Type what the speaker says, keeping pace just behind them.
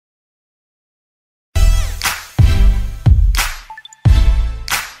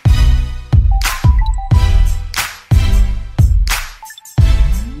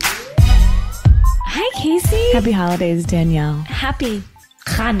Happy holidays, Danielle. Happy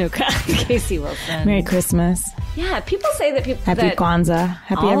Hanukkah, Casey Wilson. Merry Christmas. Yeah, people say that people... Happy Kwanzaa.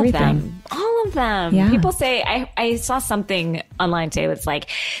 Happy all everything. All of them. Yeah. People say... I saw something online today that's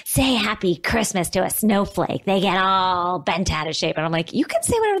like, say Happy Christmas to a snowflake. They get all bent out of shape. And I'm like, you can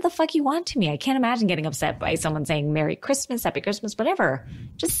say whatever the fuck you want to me. I can't imagine getting upset by someone saying Merry Christmas, Happy Christmas, whatever.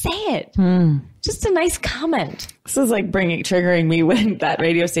 Just say it. Just a nice comment. This is like triggering me when that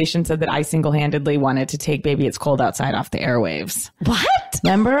radio station said that I single-handedly wanted to take Baby It's Cold Outside off the airwaves. What?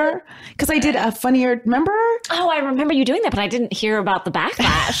 Remember? Because I did a funnier... Remember? Oh, I remember you doing that, but I didn't hear about the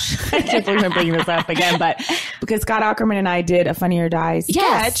backlash. I can't believe I'm bringing this up again, but because Scott Aukerman and I did a Funny or Die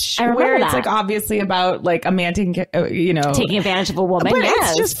sketch where it's like obviously about like a man taking advantage of a woman. But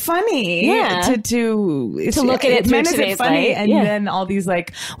it's just funny to look at it through today's funny. light. And then all these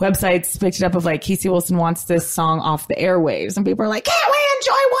like websites picked it up of like Casey Wilson wants this song off the airwaves, and people are like, can't we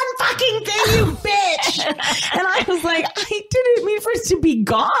enjoy one fucking thing, you bitch? And I was like, I didn't mean for it to be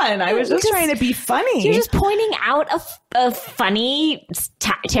gone. I was just trying to be funny. You're just pointing out a funny,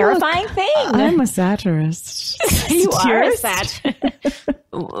 terrifying thing. I'm a satirist. You are a satirist.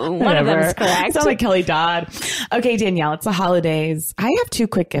 One of them is correct. I sound like Kelly Dodd. Okay, Danielle, it's the holidays. I have 2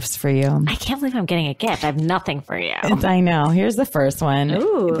 quick gifts for you. I can't believe I'm getting a gift. I have nothing for you. I know. Here's the first one.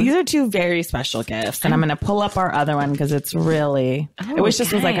 Ooh. These are 2 very special gifts. And I'm going to pull up our other one because it's really... I wish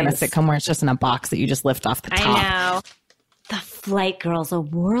this was like in a sitcom where it's just in a box that you just lift off the top. I know. The Flight Girls, a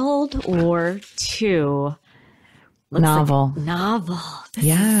World War II novel. Novel.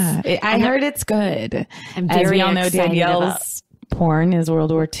 I heard it's good. I'm As very we all know, excited Danielle's porn is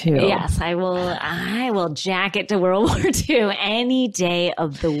World War II. Yes, I will jack it to World War II any day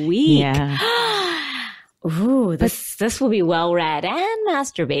of the week. Yeah. Ooh, this will be well read and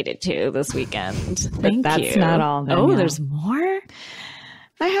masturbated to this weekend. Thank you. That's not all. Danielle. Oh, there's more?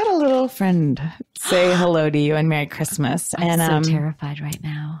 I had a little friend say hello to you and Merry Christmas. I'm so terrified right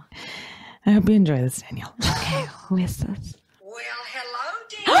now. I hope you enjoy this, Danielle. Okay, who is this? Well,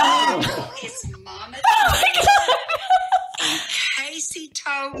 hello, Danielle. It's Mama. Oh my God. Casey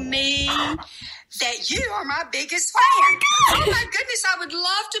told me that you are my biggest fan. Oh my goodness, I would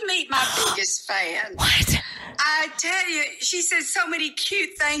love to meet my biggest fan. What? I tell you, she said so many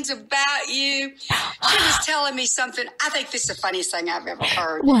cute things about you. She was telling me something. I think this is the funniest thing I've ever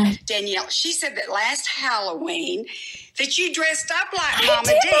heard. What? Danielle, she said that last Halloween that you dressed up like Mama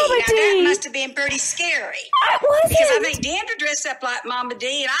did, D. Mama Now, D. that must have been pretty scary. I wasn't. Because I think Dandra dressed up like Mama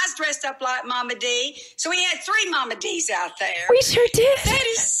D, and I was dressed up like Mama D. So we had 3 Mama Ds out there. We sure did. That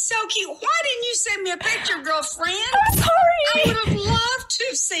is so cute. Why didn't you send me a picture, girlfriend? I'm sorry. I would have loved to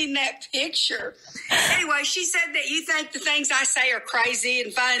have seen that picture. Anyway, she said that you think the things I say are crazy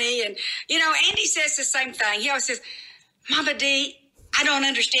and funny. And, Andy says the same thing. He always says, Mama D, I don't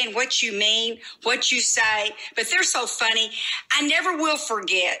understand what you mean, what you say, but they're so funny. I never will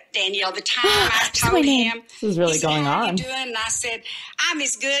forget, Danielle, the time I told him. This is really going How on. you doing? And I said, I'm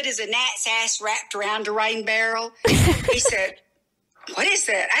as good as a gnat's ass wrapped around a rain barrel. He said, what is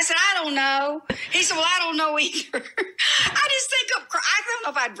that? I said, I don't know. He said, well, I don't know either. I just think up, I don't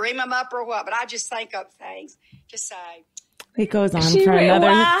know if I dream them up or what, but I just think up things to say. It goes on for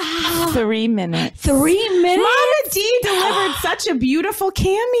another 3 minutes. 3 minutes? Mama D delivered such a beautiful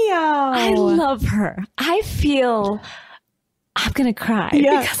cameo. I love her. I feel... I'm going to cry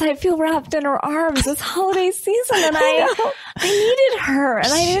because I feel wrapped in her arms this holiday season, and I needed her, and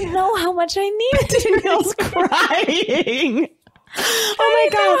I didn't know how much I needed. Danielle's crying. Oh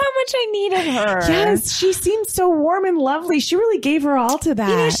my God, how much I needed her. Yes, she seemed so warm and lovely. She really gave her all to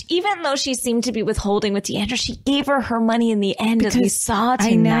that. Even though she seemed to be withholding with Deandra, she gave her money in the end, as we saw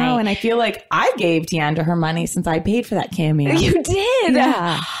tonight. I know, and I feel like I gave Deandra her money since I paid for that cameo. You did?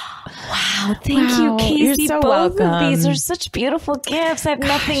 Yeah. Wow, thank you, Casey. You're so Both welcome. of these are such beautiful gifts. I have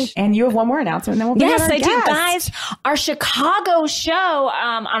nothing. And you have one more announcement, and then we'll bring out our Yes, I guest. do, guys. Our Chicago show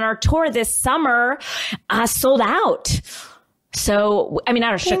on our tour this summer sold out. So, I mean,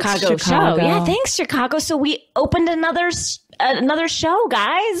 not our Chicago show. Yeah, thanks, Chicago. So we opened another show,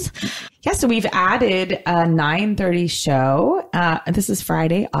 guys. Yeah, so we've added a 9:30 show. This is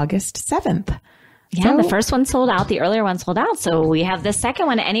Friday, August 7th. Yeah, the first one sold out. The earlier one sold out. So we have the second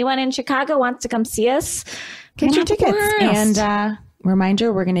one. Anyone in Chicago wants to come see us, get your tickets. And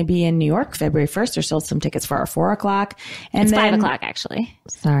reminder, we're going to be in New York February 1st. There's still some tickets for our 4 o'clock. And it's then, 5 o'clock, actually.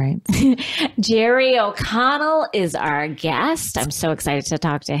 Sorry. Jerry O'Connell is our guest. I'm so excited to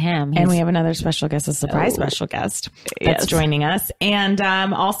talk to him. And we have another special guest, a surprise special guest that's joining us. And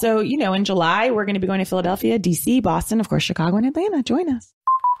also, in July, we're going to be going to Philadelphia, D.C., Boston, of course, Chicago, and Atlanta. Join us.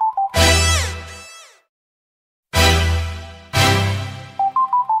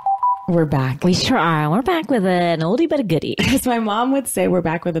 We're back. We sure are. We're back with an oldie but a goodie. As my mom would say, we're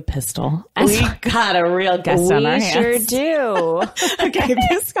back with a pistol. We got a real guest on our hands. We sure do. Okay,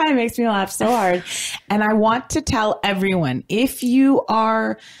 this guy makes me laugh so hard. And I want to tell everyone, if you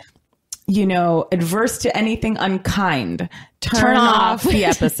are, adverse to anything unkind, turn off the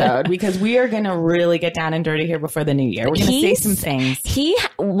episode because we are going to really get down and dirty here before the new year. We're going to say some things.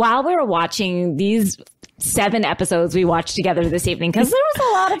 While we were watching these 7 episodes we watched together this evening, because there was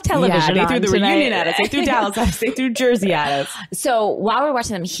a lot of television. Yeah, they threw the tonight. reunion at us. They threw Dallas at us. They threw Jersey at us. So while we were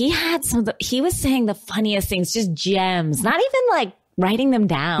watching them, he was saying the funniest things, just gems, not even like writing them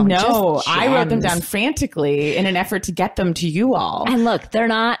down. No, I wrote them down frantically in an effort to get them to you all. And look, they're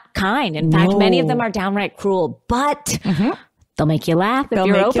not kind. In fact, many of them are downright cruel, but they'll make you laugh if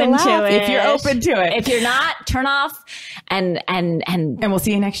you're open to it. If you're open to it. If you're not, turn off and we'll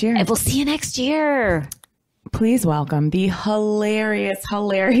see you next year. And we'll see you next year. Please welcome the hilarious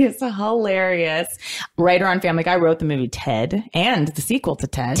writer on Family Guy, wrote the movie Ted and the sequel to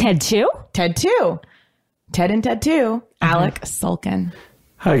Ted. Ted 2? Ted 2. Ted and Ted 2. Alec Sulkin.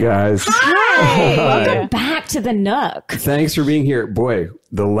 Hi, guys. Hi. Welcome back to the Nook. Thanks for being here. Boy,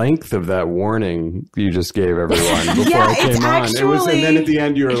 the length of that warning you just gave everyone before I came on. It was, and then at the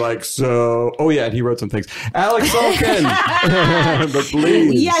end you were like, and he wrote some things. Alec Sulkin. But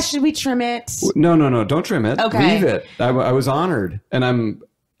please. Yeah, should we trim it? No. Don't trim it. Okay. Leave it. I was honored. And I'm,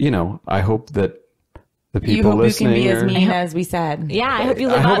 I hope that the people listening you can be as mean as we said. Yeah, I hope you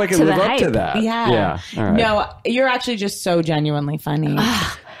live I hope up I can to live the up hype. to that. Yeah. All right. No, you're actually just so genuinely funny.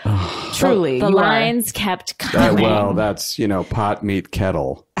 Truly. The lines kept coming. Well, that's, pot, meat,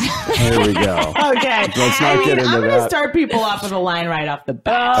 kettle. There we go. Okay. Let's not get into I'm that. going to start people off with a line right off the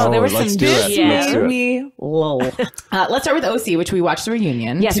bat. There was let's some do it. Let's do it. me lol. Let's start with OC, which we watched the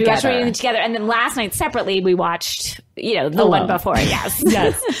reunion. Yes, together. we watched the reunion together. And then last night separately, we watched, the one before. Yes.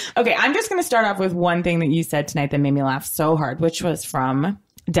 Yes. Okay, I'm just going to start off with one thing that you said tonight that made me laugh so hard, which was from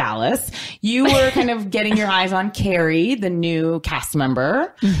Dallas. You were kind of getting your eyes on Carrie, the new cast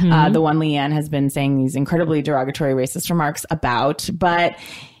member, the one Leanne has been saying these incredibly derogatory racist remarks about. But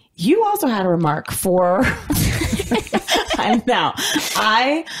you also had a remark for... Now,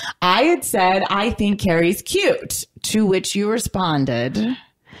 I had said, I think Carrie's cute, to which you responded.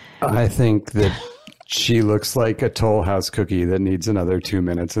 I think that she looks like a Toll House cookie that needs another 2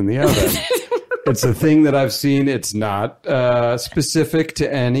 minutes in the oven. It's a thing that I've seen. It's not specific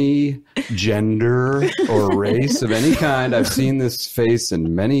to any gender or race of any kind. I've seen this face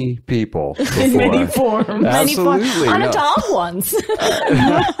in many people before. In many forms. Absolutely. On a dog once.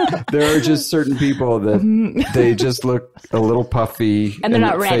 There are just certain people that they just look a little puffy. And they're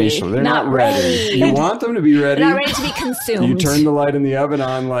not ready. Facial. They're not ready. You want them to be ready. They're not ready to be consumed. You turn the light in the oven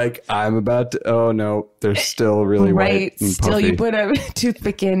on like, I'm about to, oh no, they're still really white and Still puffy. you put a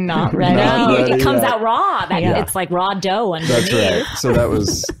toothpick in, not ready. Not ready. It comes Yeah. out raw. It's like raw dough underneath. That's right. So that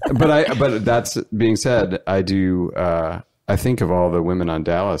was, but that's being said, I do, I think of all the women on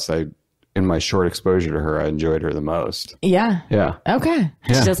Dallas, in my short exposure to her, I enjoyed her the most. Yeah. Yeah. Okay.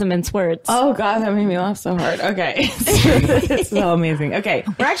 She doesn't mince words. Oh, God, that made me laugh so hard. Okay. It's so amazing. Okay.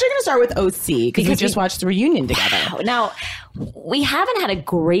 We're actually going to start with OC because we just watched the reunion together. Now, we haven't had a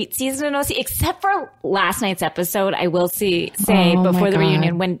great season in OC, except for last night's episode. I will say before the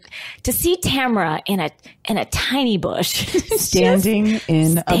reunion, when to see Tamara in a tiny bush, Standing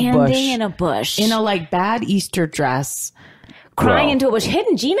in a bush. In a like bad Easter dress. Crying into a bush.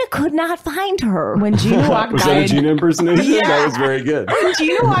 Hidden. Gina could not find her. When Gina walked Was by. that a Gina impersonation? Yeah. That was very good. When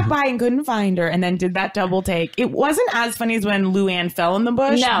Gina walked by and couldn't find her and then did that double take. It wasn't as funny as when Luann fell in the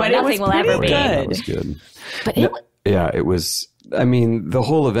bush. No, but it was nothing will ever be. good. That was good. But it was, I mean, the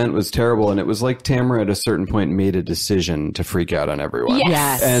whole event was terrible. And it was like Tamara at a certain point made a decision to freak out on everyone.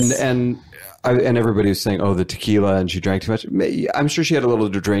 Yes. And everybody was saying, oh, the tequila, and she drank too much. I'm sure she had a little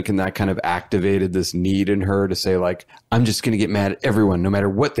to drink, and that kind of activated this need in her to say, like, I'm just going to get mad at everyone, no matter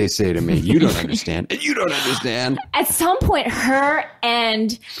what they say to me. You don't understand, and you don't understand. At some point, her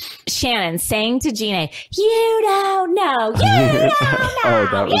and Shannon saying to Gina, you don't know, you don't know, Oh,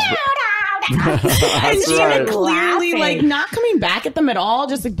 that was... you don't know. And Gina right. clearly like not coming back at them at all,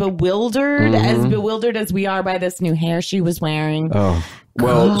 just like bewildered as we are by this new hair she was wearing. Oh,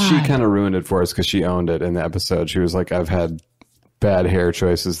 well, she kind of ruined it for us because she owned it in the episode. She was like, I've had bad hair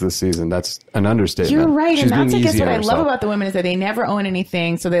choices this season. That's an understatement. You're right. She's And that's, I been guess, easy what on I love herself. about the women is that they never own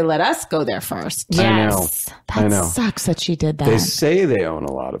anything. So they let us go there first. Yes. I know. Sucks that she did that. They say they own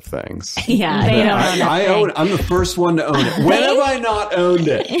a lot of things. Yeah, they don't own a I thing. own. I'm the first one to own it. When have I not owned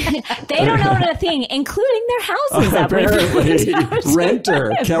it? They don't own a thing, including their houses. That we've Apparently, moved out.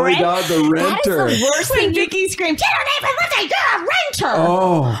 renter Kelly Right? Dodd, the renter. That is the worst when thing. Vicky screamed, "You don't even live there, you're a renter!"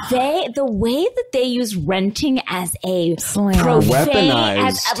 Oh, The way that they use renting as a Slang. profane,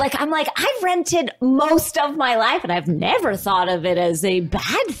 Weaponized. I'm like, I've rented most of my life, and I've never thought of it as a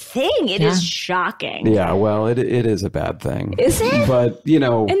bad thing. It is shocking. yeah. Well, it is a bad thing. Is it? But you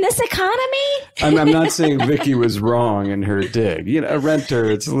know, In this economy, I'm not saying Vicky was wrong in her dig. You know, a renter,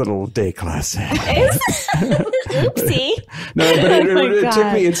 it's a little déclassé. oopsie. No, but it took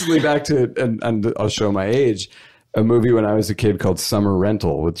God. me instantly back to, and I'll show my age, a movie when I was a kid called Summer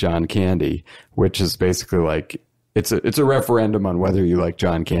Rental with John Candy, which is basically like, it's a referendum on whether you like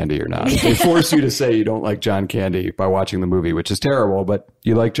John Candy or not. They force you to say you don't like John Candy by watching the movie, which is terrible, but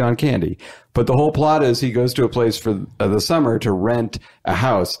you like John Candy. But the whole plot is he goes to a place for the summer to rent a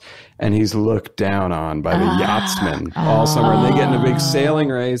house, and he's looked down on by the yachtsmen all summer. And they get in a big sailing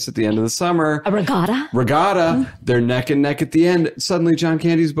race at the end of the summer. A regatta? Regatta. They're neck and neck at the end. Suddenly John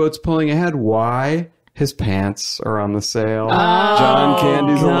Candy's boat's pulling ahead. Why? His pants are on the sail. John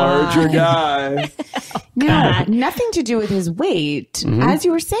Candy's a larger guy. No, nothing to do with his weight. As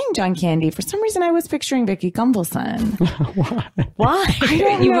you were saying, John Candy, for some reason I was picturing Vicky Gumbelson. Why? I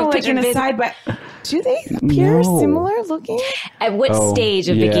don't You know, were like picturing an Vic- aside, but do they appear No. similar looking? At what Oh, stage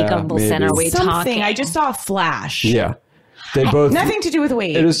of Vicky yeah, Gumbelson maybe. are we Something. talking? I just saw a flash. Yeah. They both, Nothing to do with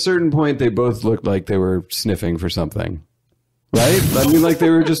weight. at a certain point, they both looked like they were sniffing for something. Right? I mean, like they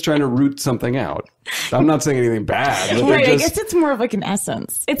were just trying to root something out. I'm not saying anything bad. But Right, they're I just, guess it's more of like an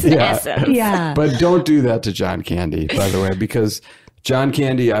essence. It's an essence. Yeah. but don't do that to John Candy, by the way, because John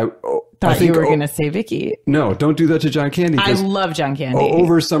Candy, I Thought think you were going to say Vicky. no, don't do that to John Candy. I 'Cause love John Candy.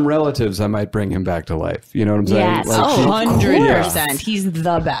 over some relatives, I might bring him back to life. You know what I'm saying? Yes. Like, Oh, he- 100%. He's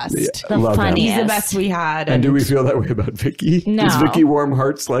the best. The love him. funniest. He's the best we had. And do we feel that way about Vicky? No. Does Vicky warm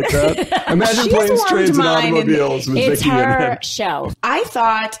hearts like that? Imagine She's planes, warmed trains, and mine and automobiles with It's Vicky in her it. show. I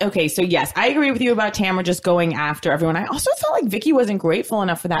thought, okay, so yes, I agree with you about Tamara just going after everyone. I also felt like Vicky wasn't grateful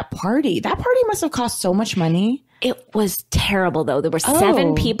enough for that party. That party must have cost so much money. It was terrible, though. There were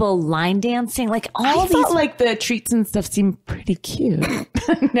 7 people line dancing. Like all I these. felt like the treats and stuff seemed pretty cute.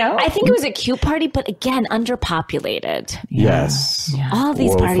 No? I think it was a cute party, but again, underpopulated. Yes. All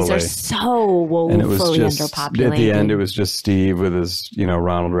these parties are Woefully. so And it was woefully just, underpopulated. at the end, it was just Steve with his,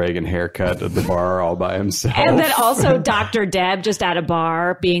 Ronald Reagan haircut at the bar all by himself. And then also Dr. Deb just at a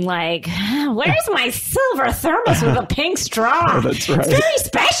bar being like, where's my silver thermos with a pink straw? That's right. It's very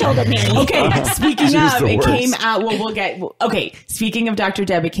special to me. Okay, speaking She's of, the it worst. came out, we'll get, okay, speaking of Dr.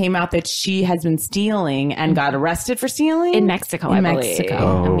 Deb, it came out that she has been stealing and got arrested for stealing. In Mexico, I believe.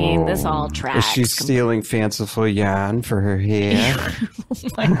 Mexico. I mean, this all Is tracks. she stealing fanciful yarn for her hair?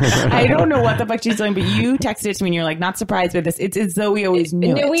 I don't know what the fuck she's doing, but you texted it to me and you're like, not surprised by this. It's as though we always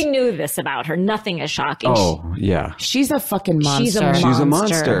knew No, it. we knew this about her. Nothing is shocking. Oh, yeah. She's a fucking monster. She's a She's a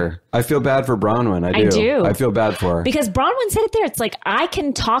Monster. monster. I feel bad for Bronwyn. I do. I feel bad for her. Because Bronwyn said it there. It's like, I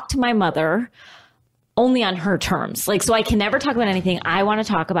can talk to my mother only on her terms. Like, so I can never talk about anything I want to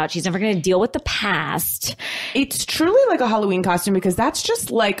talk about. She's never going to deal with the past. It's truly like a Halloween costume because that's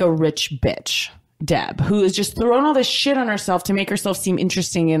just like a rich bitch, Deb, who is just throwing all this shit on herself to make herself seem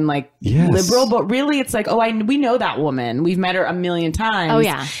interesting and like Yes. liberal. But really, it's like, we know that woman. We've met her a million times. Oh,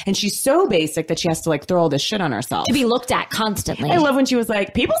 yeah. And she's so basic that she has to like throw all this shit on herself. To be looked at constantly. I love when she was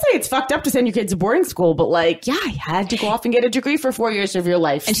like, people say it's fucked up to send your kids to boarding school, but like, yeah, I had to go off and get a degree for 4 years of your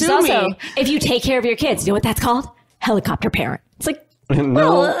life. And she's Sue also, me. if you take care of your kids, you know what that's called? Helicopter parent. It's like, No.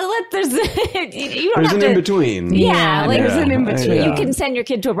 well, there's you don't There's have an to. in-between. Yeah, like there's an in-between. Yeah. You can send your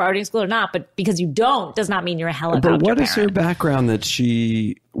kid to a boarding school or not, but because you don't does not mean you're a helicopter But what is her parent. background that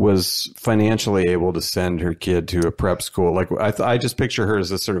she was financially able to send her kid to a prep school? Like I just picture her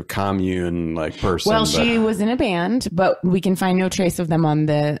as a sort of commune like person. Well, but- she was in a band, but we can find no trace of them on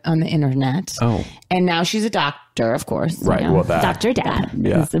the internet. Oh. And now she's a doctor, of course. Right, well, that. Dr. Deb.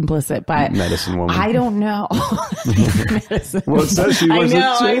 Yeah. It's implicit, but Medicine woman. I don't know. Medicine. Well, it says she was a chain.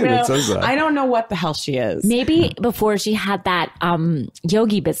 I know. It says that. I don't know what the hell she is. Maybe before she had that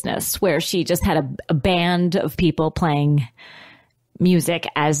yogi business where she just had a band of people playing music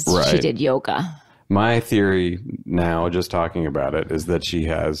as she Right. did yoga. My theory now, just talking about it, is that she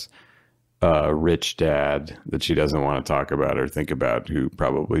has a rich dad that she doesn't want to talk about or think about, who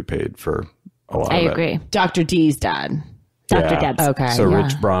probably paid for a lot I of it. agree. Dr. D's dad. Dr. Yeah. Deb's. Okay. So yeah.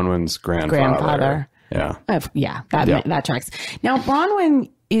 Rich Bronwyn's grandfather. Yeah. That tracks. Now, Bronwyn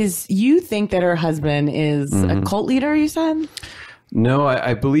you think that her husband is a cult leader, you said? No,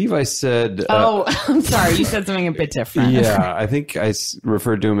 I believe I said... I'm sorry. You said something a bit different. Yeah, I think I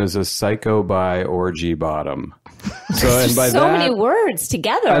referred to him as a psycho bi orgy bottom. And by so many words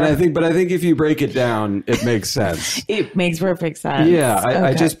together. And I think if you break it down, it makes sense. It makes perfect sense. Yeah,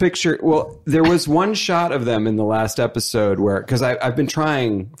 I just picture... Well, there was one shot of them in the last episode where... Because I've been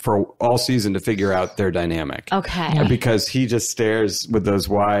trying for all season to figure out their dynamic. Okay. Because he just stares with those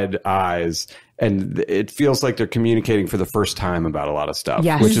wide eyes... And it feels like they're communicating for the first time about a lot of stuff,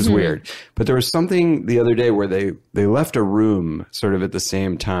 which is weird. But there was something the other day where they left a room sort of at the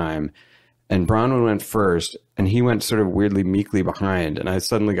same time. And Bronwyn went first, and he went sort of weirdly meekly behind. And I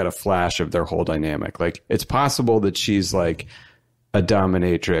suddenly got a flash of their whole dynamic. Like, it's possible that she's like a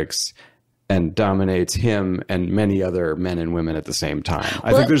dominatrix and dominates him and many other men and women at the same time.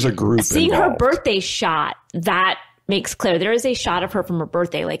 I think there's a group seeing involved. Her birthday shot, that makes clear there is a shot of her from her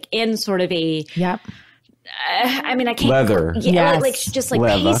birthday, like in sort of a I mean, I can't leather, like just like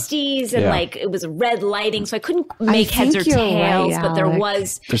leather. Pasties and like it was red lighting, so I couldn't make heads or tails, right, but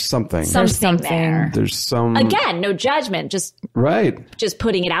there's something there. There's some again, no judgment, just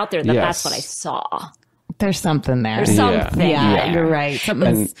putting it out there that that's what I saw. There's something there. There's something. Yeah, you're right.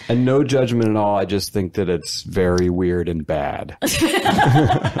 And no judgment at all. I just think that it's very weird and bad.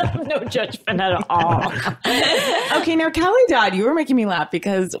 No judgment at all. Okay, now Callie Dodd, you were making me laugh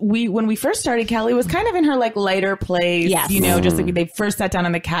because when we first started, Callie was kind of in her like lighter place. Yes. You know, just like they first sat down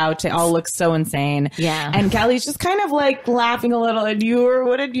on the couch, they all looked so insane. Yeah. And Callie's just kind of like laughing a little, and you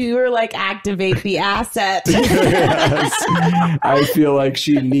were like activate the asset. Yes. I feel like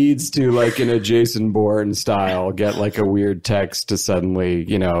she needs to, like in a Jason Bourne style, get like a weird text to suddenly,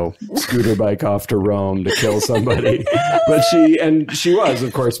 scooter bike off to Rome to kill somebody. But she was,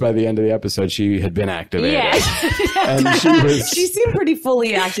 of course, by the end of the episode, she had been activated. Yeah. And she seemed pretty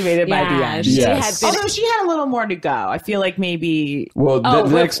fully activated by the end. Yes. Although she had a little more to go. I feel like maybe... Well, the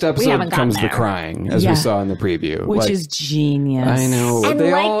next episode comes the crying, as we saw in the preview. Which is genius. I know. And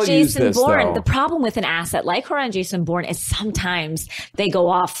they like all Jason use this, Bourne, though. the problem with an asset like her on Jason Bourne is sometimes they go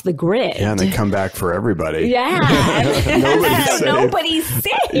off the grid. Yeah, and they come back for everybody. Yeah. Nobody's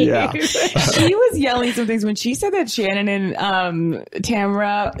safe. Yeah. She was yelling some things when she said that Shannon and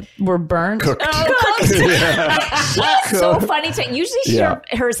Tamara were burnt. Cooked. She's so funny. Usually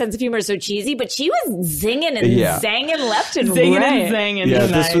her sense of humor is so cheesy, but she was zinging and zanging left and right. Yeah,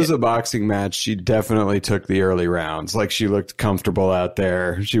 if this was a boxing match, she definitely took the early rounds. Like, she looked comfortable out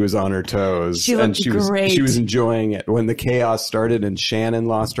there. She was on her toes. She looked great. She was enjoying it. When the chaos started and Shannon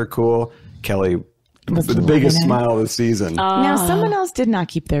lost her cool, Kelly was the biggest smile of the season. Now, someone else did not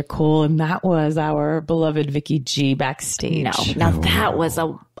keep their cool, and that was our beloved Vicky G backstage. No, now that was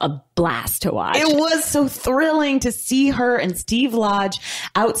a blast to watch. It was so thrilling to see her and Steve Lodge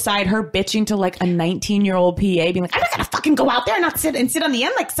outside her bitching to like a 19-year-old PA, being like, I'm not gonna fucking go out there and not sit on the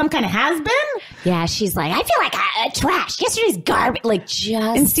end like some kind of has-been. Yeah, she's like, I feel like trash. Yesterday's garbage. Like,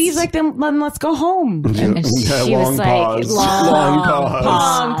 just... And Steve's like, then let's go home. And she was like, long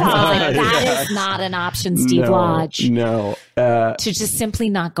pause. Like, that is not an option, Steve Lodge. No. To just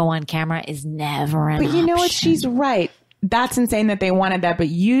simply not go on camera is never an option. But you know what? She's right. That's insane that they wanted that, but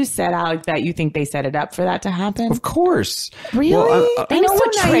you said, Alec, that you think they set it up for that to happen? Of course. Really? Well, they know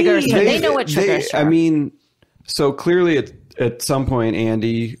what triggers her. They know what triggers her. I mean, so clearly at some point,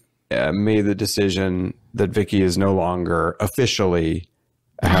 Andy made the decision that Vicky is no longer officially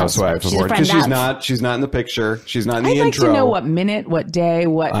a housewife of Orange, because she's not in the picture. She's not in the intro. I'd like to know what minute, what day,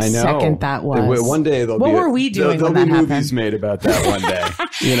 what second that was. One day what were we doing when that happened? There'll be movies made about that one day.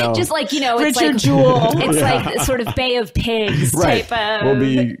 Just like, it's Richard like Jewell. It's like sort of Bay of Pigs type of. We'll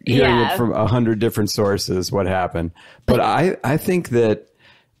be hearing it from 100 different sources what happened. But I think that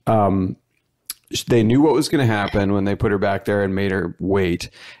they knew what was going to happen when they put her back there and made her wait.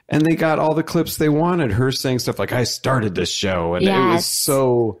 And they got all the clips they wanted. Her saying stuff like, I started this show. And it was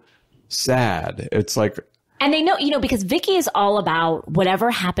so sad. It's like... And they know, because Vicky is all about whatever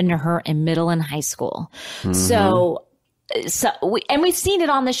happened to her in middle and high school. Mm-hmm. And we've seen it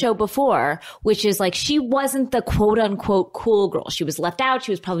on the show before, which is like, she wasn't the quote unquote cool girl. She was left out.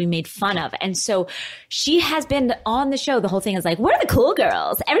 She was probably made fun of. And so she has been on the show. The whole thing is like, we're the cool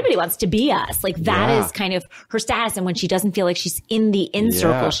girls. Everybody wants to be us. Like, that is kind of her status. And when she doesn't feel like she's in the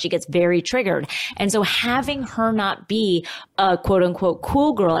circle, she gets very triggered. And so having her not be a quote unquote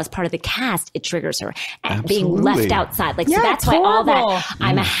cool girl as part of the cast, it triggers her. And being left outside. Like, so that's why all that,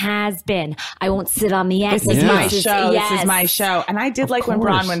 I'm a has-been. I won't sit on the end. This is my show. This is my show. And I did like when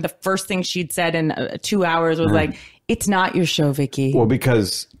Bronwyn, the first thing she'd said in 2 hours was like, it's not your show, Vicky. Well,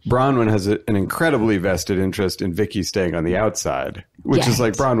 because Bronwyn has an incredibly vested interest in Vicky staying on the outside, which is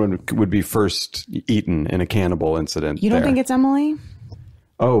like Bronwyn would be first eaten in a cannibal incident. You don't think it's Emily?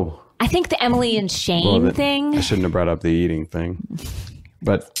 Oh. I think the Emily and Shane thing. I shouldn't have brought up the eating thing.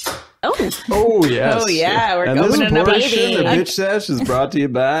 But... Oh, yes. Oh, yeah. We're going to baby. The Bitch Sesh is brought to you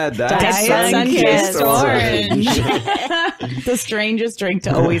by Diet Sun-Kissed Orange. The strangest drink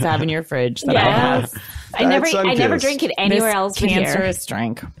to always have in your fridge that I have. I never drink it anywhere else but here. Cancerous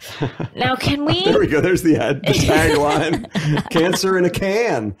drink. Now, can we? There we go. There's the tagline. Cancer in a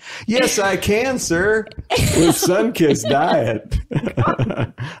can. Yes, I can, sir. With Sun-Kissed Diet.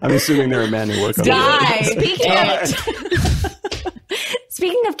 I'm assuming there are men who work on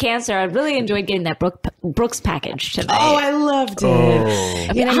Speaking of cancer, I really enjoyed getting that Brooks package tonight. Oh, I loved it. Oh.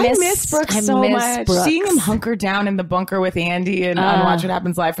 I mean, I miss Brooks so much. Brooks. Seeing him hunker down in the bunker with Andy and on Watch What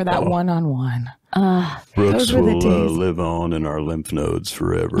Happens Live for that one-on-one. Brooks will live on in our lymph nodes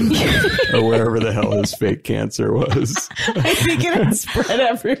forever. Or wherever the hell his fake cancer was. I think it had spread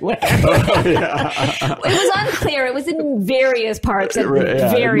everywhere. It was unclear. It was in various parts at various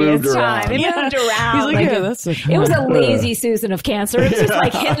times. It moved around. He's like, it was a lazy Susan of cancer. It was just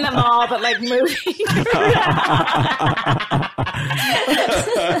like hitting them all, but like moving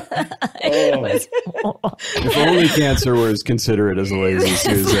If only cancer were as considerate as a lazy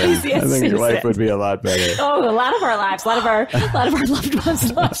Susan, I think your life would be a lot better. Oh, a lot of our lives, a lot of our loved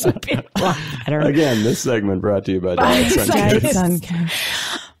ones' lives would be a lot better. Again, this segment brought to you by Diet Sun-Kissed.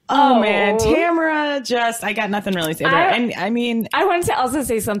 Oh man, Tamara, I got nothing really to say about it. And I mean, I wanted to also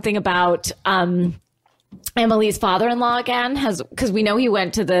say something about Emily's father-in-law again, because we know he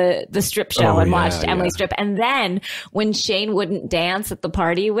went to the strip show and watched Emily strip. And then when Shane wouldn't dance at the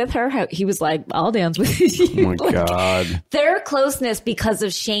party with her, he was like, I'll dance with you. Oh my God. Their closeness, because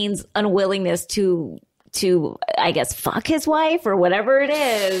of Shane's unwillingness to I guess fuck his wife or whatever it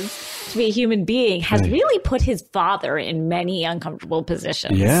is to be a human being, has really put his father in many uncomfortable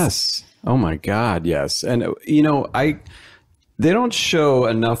positions. Yes. Oh my God. Yes. And they don't show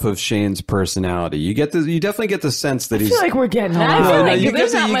enough of Shane's personality. You definitely get the sense that I feel like we're getting on. I feel like you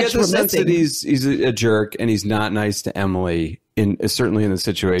there's not much get the sense that he's a jerk and he's not nice to Emily. Certainly in the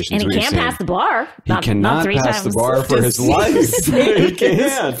situations and he can't pass the bar. He cannot pass the bar for his life. He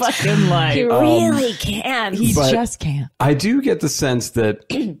can't. Fucking life. He really can't. He just can't. I do get the sense that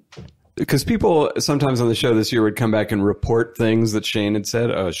because people sometimes on the show this year would come back and report things that Shane had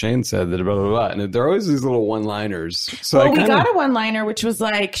said. Oh, Shane said that blah blah blah, and there are always these little one-liners. So we got a one-liner which was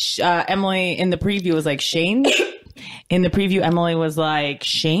like Emily in the preview was like Shane. In the preview, Emily was like,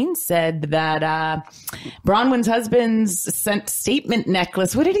 Shane said that Bronwyn's husband's sent statement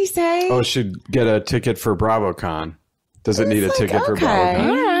necklace. What did he say? Oh, should get a ticket for BravoCon. Does it need a ticket for BravoCon?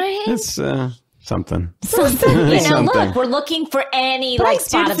 All right. It's something. Look, we're looking for any But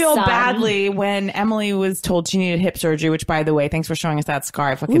spot I did of feel sun. badly when Emily was told she needed hip surgery, which, by the way, thanks for showing us that scar.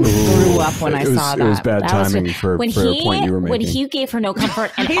 I fucking threw up when I saw that. It was bad timing for a point you were making. When he gave her no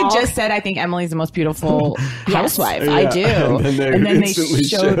comfort. And he just said, I think Emily's the most beautiful housewife. Yeah. I do. And then they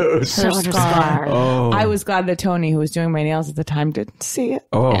showed her scar. Oh. I was glad that Tony, who was doing my nails at the time, didn't see it.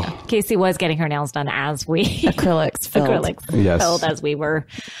 Oh. Yeah. Casey was getting her nails done as we... Acrylics filled as we were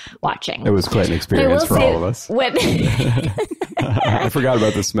watching. It was quite an experience for all of us. I forgot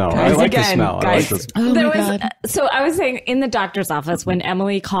about the smell. Guys, I like the smell. Guys, I like this. Oh my God. So I was saying in the doctor's office when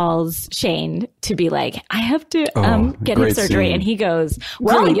Emily calls Shane to be like, I have to get hip surgery. Scene. And he goes,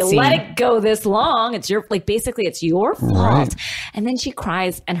 well, Great you scene. let it go this long. It's basically it's your fault. Right. And then she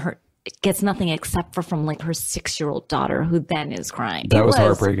cries and gets nothing except from her 6-year-old daughter, who then is crying. That was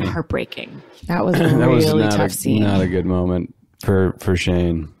heartbreaking. Heartbreaking. That was a really tough scene. Not a good moment for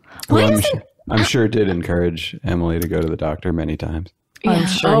Shane. I'm sure it did encourage Emily to go to the doctor many times. I'm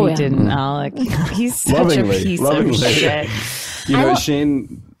sure he didn't, Alec. He's such a piece of shit.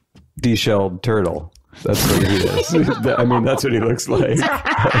 Shane de-shelled turtle. That's what he is. I mean, that's what he looks like.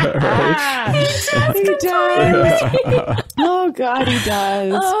 Right? He does. Oh, God, he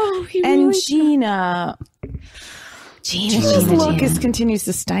does. Oh, he and really Gina. Gina's look continues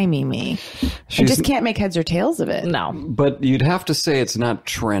to stymie me. I just can't make heads or tails of it. No. But you'd have to say it's not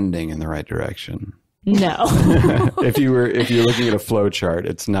trending in the right direction. No. If you're looking at a flow chart,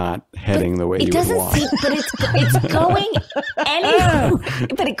 it's not heading the way you would want. But it's going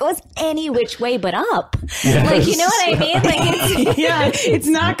but it goes any which way but up. Yes. You know what I mean? It's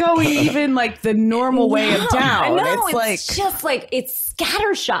not going even the normal way of down. No, it's just it's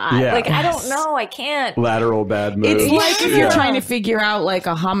scattershot. Yeah. I don't know. I can't. Lateral bad move. It's like if you're trying to figure out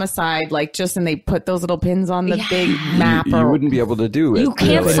a homicide, and they put those little pins on the big map. You wouldn't be able to do it. You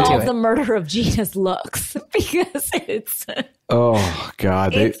can't really. solve the murder of Gina's love looks because it's. Oh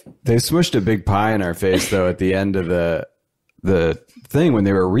God, they smushed a big pie in our face though at the end of the thing when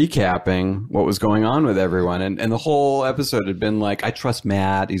they were recapping what was going on with everyone, and the whole episode had been like, I trust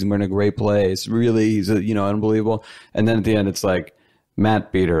Matt, he's in a great place, really, he's unbelievable, and then at the end it's like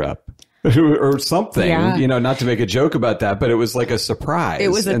Matt beat her up. Or something, not to make a joke about that, but it was like a surprise. It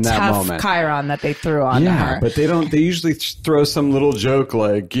was a in that tough moment. chyron that they threw on her. But they usually throw some little joke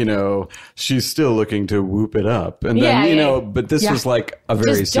like, she's still looking to whoop it up. And then, but this was like a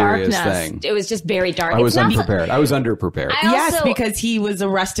very just serious darkness. thing. It was just very dark. I was unprepared. I was underprepared. Yes, because he was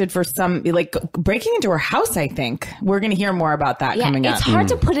arrested for some, like, breaking into her house, I think. We're going to hear more about that coming up. It's hard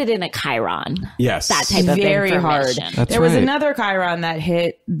to put it in a chyron. Yes. That type of very hard. information. There was another chyron that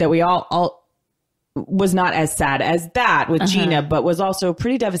hit that we all was not as sad as that with Gina, but was also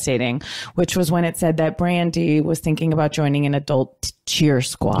pretty devastating, which was when it said that Brandy was thinking about joining an adult cheer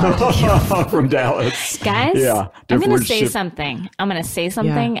squad. From Dallas. Guys, Yeah. I'm going to say something. And I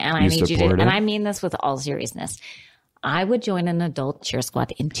need you to, support it? and I mean this with all seriousness. I would join an adult cheer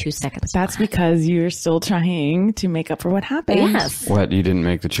squad in 2 seconds. That's because you're still trying to make up for what happened. Yes. What, you didn't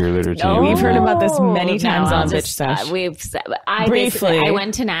make the cheerleader team? We've heard about this many times on Bitch Sesh. Briefly, I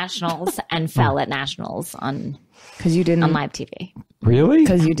went to nationals and fell at nationals on you didn't on live TV Really?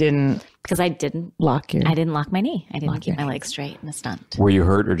 because you didn't because I didn't lock your. I didn't lock my knee. I didn't keep my legs straight in the stunt. Were you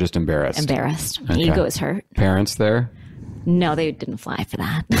hurt or just embarrassed? Embarrassed. Okay. Ego is hurt. Parents there? No, they didn't fly for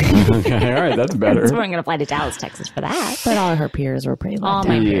that. Okay, all right, that's better. So we're going to fly to Dallas, Texas for that. But all her peers were pretty All locked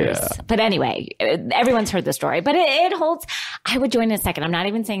my down. peers. But anyway, everyone's heard the story. But it holds. I would join in a second. I'm not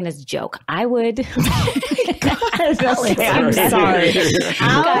even saying this joke. I would. I'm sorry. The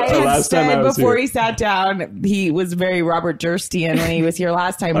Alex had last time I said was before here. he sat down, he was very Robert Durstian when he was here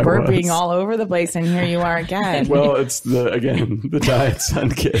last time, burping all over the place, and here you are again. Well, it's the diet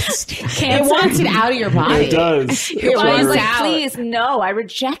sun kiss. It wants it out of your body. It does. It I was wants like, out. please, no, I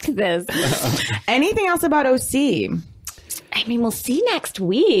reject this. Anything else about OC? I mean, we'll see next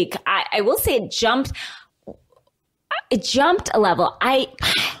week. I will say it jumped a level.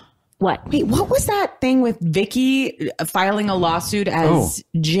 What? Wait, what was that thing with Vicky filing a lawsuit as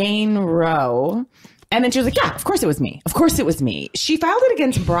Jane Roe? And then she was like, yeah, of course it was me. Of course it was me. She filed it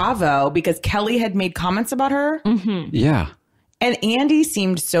against Bravo because Kelly had made comments about her. Mm-hmm. Yeah. And Andy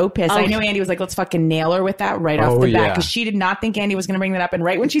seemed so pissed. I know Andy was like, let's fucking nail her with that right off the bat. Because she did not think Andy was going to bring that up. And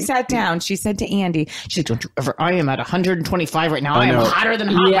right when she sat down, she said to Andy, she's like, don't you ever, I am at 125 right now. I am hotter than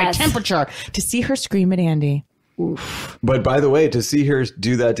hot. Yes. My temperature. To see her scream at Andy. Oof. But by the way, to see her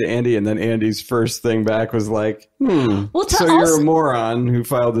do that to Andy, and then Andy's first thing back was like, Well, so you're a moron who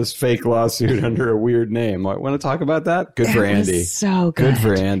filed this fake lawsuit under a weird name. Want to talk about that? Good for It was Andy. so good. Good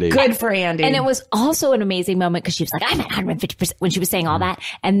for Andy. Good for Andy. And it was also an amazing moment because she was like, I'm at 150% when she was saying all that.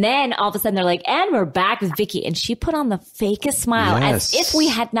 And then all of a sudden they're like, and we're back with Vicky. And she put on the fakest smile Yes. as if we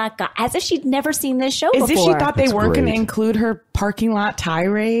had not as if she'd never seen this show As before. if she thought they That's weren't going to great. include her parking lot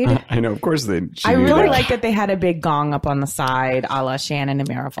tirade. I know, of course they. I really like that they had a big gong up on the side, a la Shannon and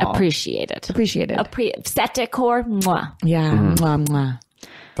Miraval. Appreciate it. Appreciated. Set decor. Mwah. Yeah. Mwah, mwah.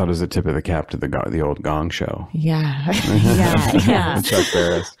 Thought it was a tip of the cap to the old Gong Show. Yeah. Yeah. Chuck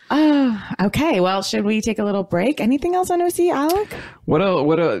Barris. Oh, okay. Well, should we take a little break? Anything else on OC, Alec? What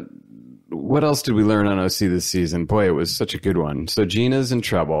else did we learn on OC this season? Boy, it was such a good one. So Gina's in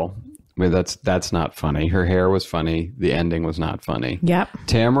trouble. I mean, that's not funny. Her hair was funny. The ending was not funny. Yep.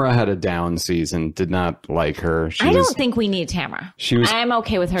 Tamara had a down season. Did not like her. I don't think we need Tamara. I'm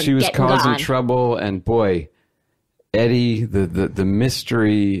okay with her. She was getting causing gone. trouble, and boy, Eddie, the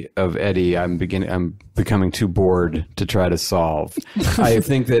mystery of Eddie, I'm becoming too bored to try to solve. I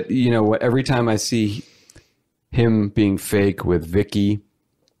think that every time I see him being fake with Vicky,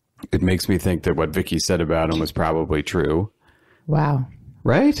 it makes me think that what Vicky said about him was probably true. Wow.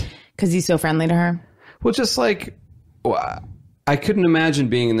 Right? Because he's so friendly to her? Well, just like, I couldn't imagine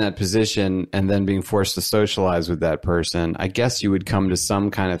being in that position and then being forced to socialize with that person. I guess you would come to some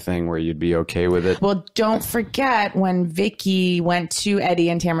kind of thing where you'd be okay with it. Well, don't forget when Vicky went to Eddie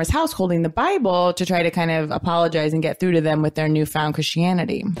and Tamara's house holding the Bible to try to kind of apologize and get through to them with their newfound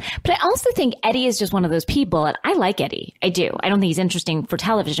Christianity. But I also think Eddie is just one of those people, and I like Eddie. I do. I don't think he's interesting for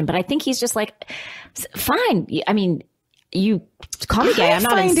television, but I think he's just like, fine. I mean, you call me gay. I'm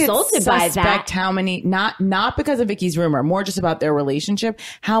not insulted by that. How many, not because of Vicky's rumor, more just about their relationship,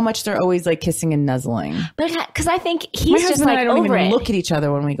 how much they're always like kissing and nuzzling. But because I think My he's just husband like and I don't over even it. look at each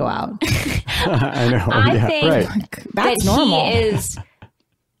other when we go out. I know. I yeah, think right. That's that normal. he is.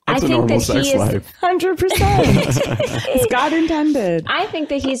 That's a think normal that sex he is life. 100%. It's God intended. I think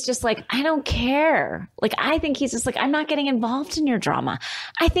that he's just like, I don't care. Like, I think he's just like, I'm not getting involved in your drama.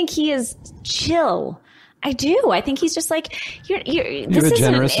 I think he is chill. I do. I think he's just like, You have a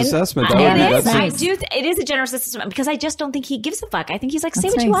generous assessment. It is a generous assessment because I just don't think he gives a fuck. I think he's like, say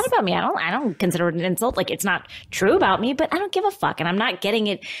what you want about me. I don't consider it an insult. Like, it's not true about me, but I don't give a fuck. And I'm not getting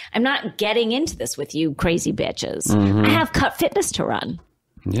into this with you crazy bitches. I have cut fitness to run.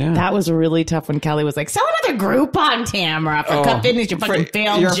 Yeah. That was really tough when Kelly was like, so another Groupon, Tamara. For Cut Fitness, you fucking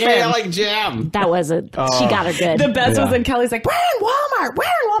failed You're gym. failing gym. That was she got her good. The best was when Kelly's like, we're in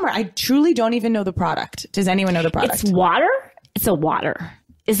Walmart. I truly don't even know the product. Does anyone know the product? It's water? It's a water.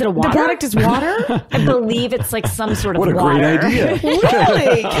 Is it a water? The product is water? I believe it's like some sort of What a water. great idea.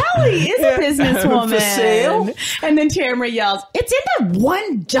 Really? Kelly is a businesswoman. For sale? And then Tamara yells, it's in the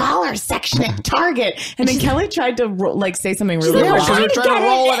 $1 section at Target. And then Kelly tried to say something really like, wrong. we're trying to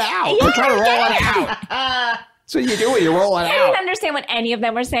roll it out. Yeah, We're trying to roll it out. So you do it. You roll it I out. didn't understand what any of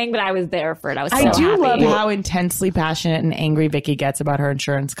them were saying, but I was there for it. I was so I do happy. love how intensely passionate and angry Vicky gets about her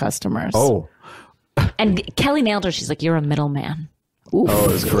insurance customers. Oh. And Kelly nailed her. She's like, you're a middleman. Oh,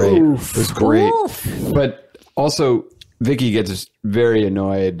 it was great. It was great. Oof. But also, Vicky gets very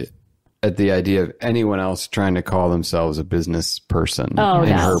annoyed at the idea of anyone else trying to call themselves a business person in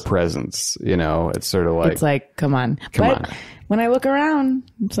her presence. You know, it's sort of like... It's like, come on. Come but on. when I look around,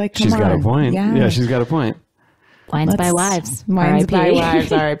 it's like, come She's on. got a point. Yeah, Yeah, she's got a point. Wines by wives. Wines by R.I.P.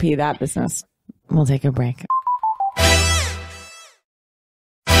 wives. R.I.P. that business. We'll take a break.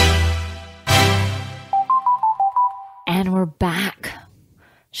 And we're back.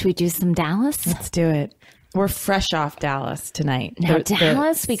 Should we do some Dallas? Let's do it. We're fresh off Dallas tonight. Now,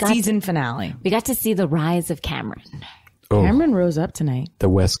 Dallas, we got season finale. We got to see the rise of Cameron. Oh, Cameron rose up tonight. the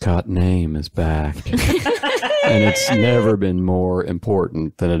Westcott name is back. And it's never been more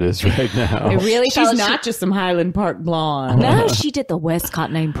important than it is right now. It really She's felt not just some Highland Park blonde. No, she did the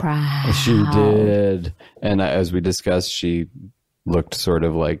Westcott name proud. She did. And as we discussed, she looked sort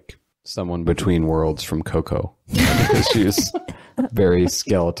of like someone between worlds from Coco. Because she was very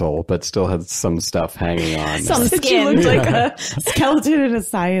skeletal, but still had some stuff hanging on. Some She skin. looked like a skeleton in a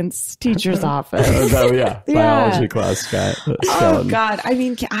science teacher's office. Oh, yeah. Biology class guy. Oh, Skeleton. God. I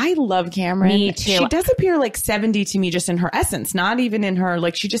mean, I love Cameron. Me too. She does appear like 70 to me just in her essence, not even in her,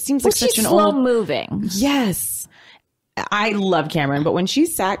 like, she just seems like such She's an slow old. moving. Yes. I love Cameron, but when she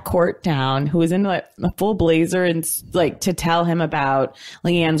sat Court down, who was in like a full blazer and like to tell him about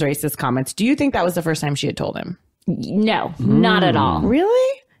Leanne's racist comments, do you think that was the first time she had told him? No, not at all.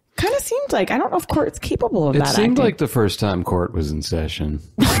 Really? Kind of seemed like, I don't know if Court's capable of It that. seemed acting. like the first time court was in session.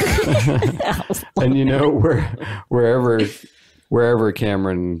 And you know, wherever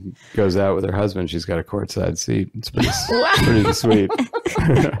Cameron goes out with her husband, she's got a courtside seat. It's pretty sweet.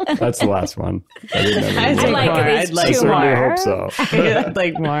 That's the last one. I didn't have any I'd more. like more. more. I'd I'd like I two certainly more. hope so. I'd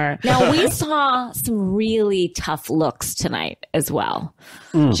like more. Now, we saw some really tough looks tonight as well.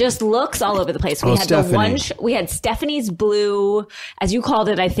 Just looks all over the place. We had Stephanie. we had Stephanie's blue, as you called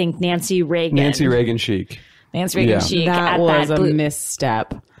it, I think, Nancy Regan. Nancy Reagan chic. Nancy Regan Yeah. chic. That at was that a blue.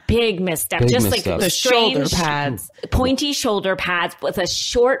 misstep. Big misstep. Big Just misstep. like The shoulder strange, pads. pointy shoulder pads with a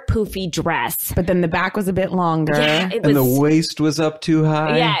short, poofy dress. But then the back was a bit longer. Yeah, it And the was. waist was up too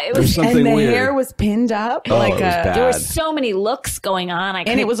high. Yeah, it was- There's something And the weird. hair was pinned up Oh, like it was a. bad. There were so many looks going on.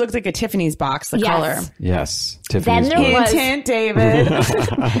 And it was looked like a Tiffany's box, the Yes. color. Yes. Then Tiffany's there blue. was- Hint, hint, David.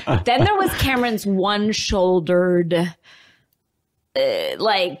 Then there was Cameron's one-shouldered,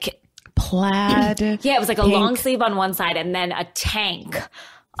 Plaid. yeah, it was like a Pink. long sleeve on one side and then a tank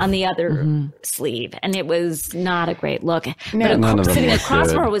on the other sleeve. And it was not a great look. None of them Sitting looked across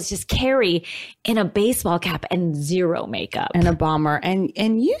good. from her was just Carrie in a baseball cap and zero makeup. And a bomber. And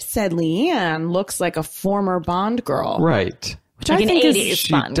you said Leanne looks like a former Bond girl. Right. Which Like I an think 80s is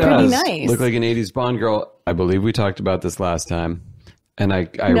She Bond does girl. Pretty nice. look like an 80s Bond girl. I believe we talked about this last time. And I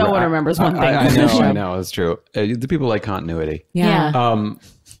No one remembers one thing I from the show. know. It's true. The people like continuity. Yeah.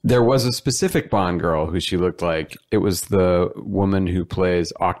 There was a specific Bond girl who she looked like. It was the woman who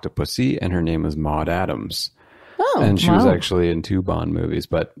plays Octopussy, and her name was Maud Adams. Oh, And she was wow. actually in 2 Bond movies.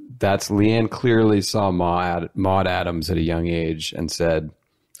 But that's Leanne clearly saw Maud Adams at a young age and said,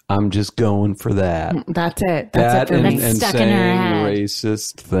 I'm just going for that. That's it. That's That it for and, me. That's and stuck in her saying head.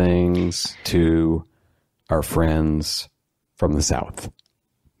 racist things to our friends from the South. To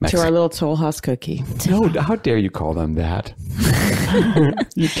Mexico. our little Toll House cookie. No, how dare you call them that?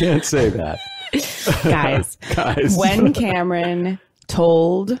 You can't say that. Guys, Guys. when Cameron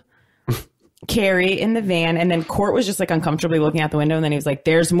told Carrie in the van, and then Court was just like uncomfortably looking out the window, and then he was like,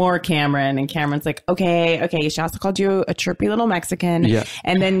 there's more, Cameron. And Cameron's like, okay, she also called you a chirpy little Mexican. Yeah.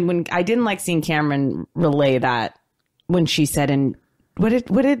 And then when I didn't like seeing Cameron relay that when she said, and what did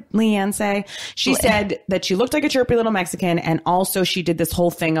Leanne say? She said that she looked like a chirpy little Mexican, and also she did this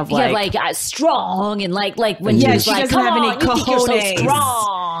whole thing of like strong, and like when she was she like, doesn't come have on, any you think you're so cojones.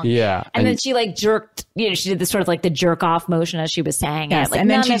 strong. Yeah. And then she like jerked, she did this sort of like the jerk off motion as she was saying yes, it. Like, and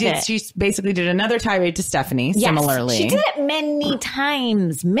then none she basically did another tirade to Stephanie. Yes, similarly, she did it many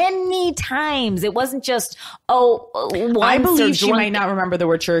times. It wasn't just once. I believe she drunk. might not remember the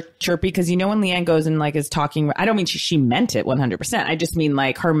word chirpy, because when Leanne goes and like is talking, I don't mean she meant it 100%. I just mean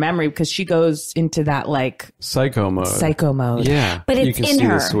like her memory, because she goes into that like psycho mode. Yeah, but it's you can in see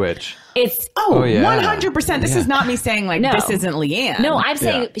her. the switch. It's 100%. This is not me saying like this isn't Leanne. No, I'm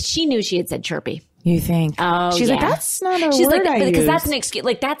saying she knew she had said chirpy. You think? Oh, she's like, that's not a She's word like, I because use. that's an excuse.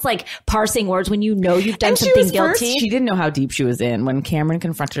 Like that's like parsing words when you know you've done And something guilty. First, she didn't know how deep she was in when Cameron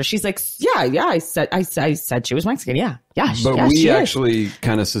confronted her. She's like, I said she was Mexican. Yeah. But we actually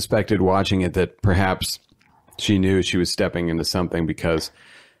kind of suspected watching it that perhaps she knew she was stepping into something because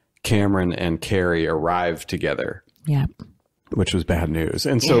Cameron and Carrie arrived together. Yeah. Which was bad news.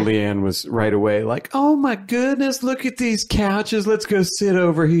 And so Leanne was right away like, oh my goodness, look at these couches. Let's go sit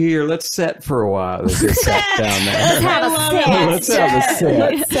over here. Let's set for a while. Let's just sit down there. Let's have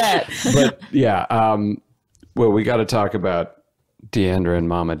a set. But yeah, well, we got to talk about Deandra and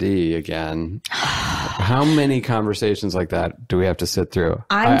Mama D again. How many conversations like that do we have to sit through?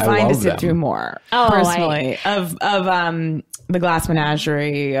 I'm fine to sit through more, personally, of the Glass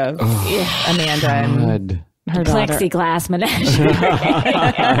Menagerie of Amanda and her daughter. Plexiglass menagerie.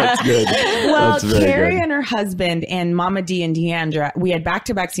 That's good. Well, That's very Carrie good. and her husband and Mama D and Deandra, we had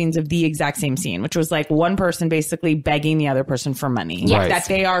back-to-back scenes of the exact same scene, which was like one person basically begging the other person for money Right. that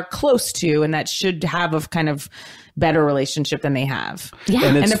they are close to and that should have a kind of better relationship than they have. Yeah.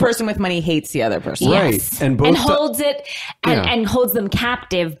 And the person with money hates the other person. Right. Yes. And both and holds it and holds them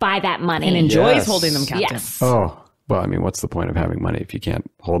captive by that money. And enjoys Yes. holding them captive. Yes. Oh, well, I mean, what's the point of having money if you can't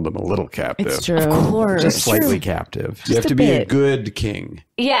hold them a little captive? It's true. Of course. Just slightly captive. You have a to be a bit. good king.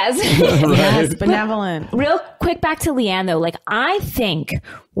 Yes. Yes, benevolent. Real quick back to Leanne though. Like I think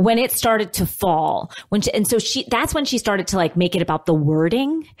when it started to fall, that's when she started to like make it about the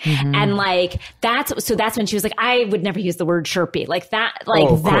wording. And like that's when she was like, I would never use the word chirpy. Like that, like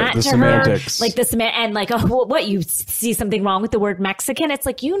Oh, of course, that the to semantics. her, like the and like, oh, what you see something wrong with the word Mexican? It's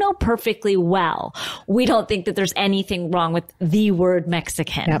like, you know perfectly well, we don't think that there's anything wrong with the word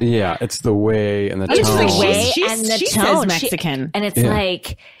Mexican. Yep. Yeah, it's the way and the It's tone. the way She and the says tone. Mexican. And it's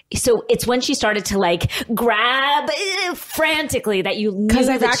like, so it's when she started to like grab frantically that you knew Because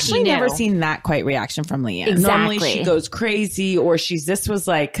I've that actually she knew. never seen that quite reaction from Leanne. Exactly. Normally she goes crazy or this was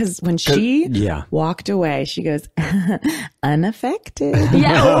like, because when she yeah. walked away, she goes unaffected.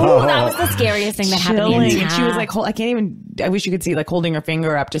 Yeah, oh, that was the scariest thing that happened. Chilling. And she was like, I can't even, I wish you could see like holding her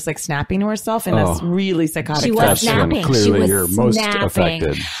finger up, just like snapping to herself. And that's really psychotic. She was That's when snapping. clearly She was you're most snapping. affected.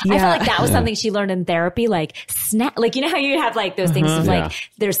 I feel like that was something she learned in therapy, like snap. Like you know how you have like those things of like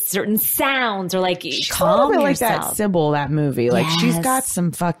there's certain sounds or like She's a calm little bit like that yourself. Sybil, that movie. Like she's Yes. got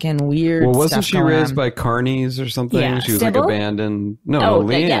some fucking weird Well, wasn't stuff she going raised on. by carnies or something? Yeah. She was Sybil? like abandoned. No, Oh,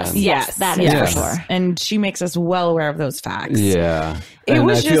 Leanne. yes, that is Yes. for sure. And she makes us well aware of those facts. Yeah. It And I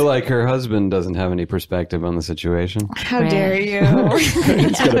was feel just- like her husband doesn't have any perspective on the situation. How dare you?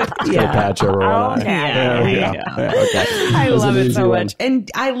 It's gonna patch over one eye. There we go. Yeah. Yeah, okay. I That was love an it easy so one. much. And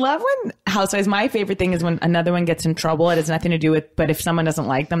I love when Housewives, my favorite thing is when another one gets in trouble. It has nothing to do with, but if someone doesn't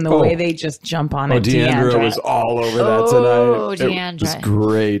like them, the way they just jump on it. Deandra was all over that Oh, tonight. It was Deandra.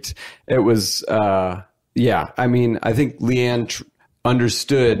 great. It was, yeah. I mean, I think Leanne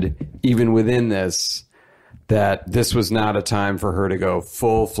understood even within this that this was not a time for her to go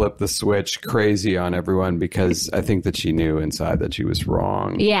full flip the switch crazy on everyone because I think that she knew inside that she was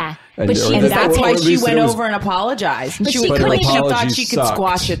wrong. Yeah, And- but or she And that- that's or why at she least went it was- over and apologized. And But she she was couldn't- like, she Her thought she could apology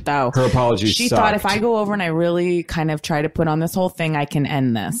squash sucked. it though. Her apology She sucked. thought if I go over and I really kind of try to put on this whole thing, I can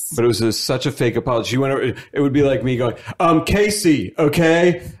end this. But it was such a fake apology. She went over, it would be like me going, Casey,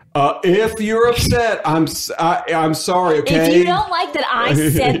 okay? If you're upset, I'm sorry, okay? if you don't like that I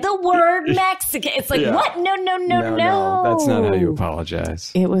said the word Mexican, it's like, Yeah. what? No. That's not how you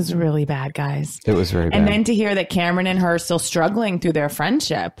apologize. It was really bad, guys. It was very bad. And then to hear that Cameron and her are still struggling through their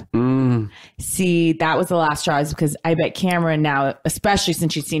friendship. See, that was the last straw, because I bet Cameron now, especially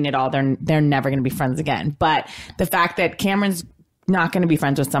since she's seen it all, they're never going to be friends again. But the fact that Cameron's not going to be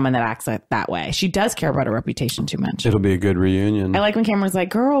friends with someone that acts that way. She does care about her reputation too much. It'll be a good reunion. I like when Cameron's like,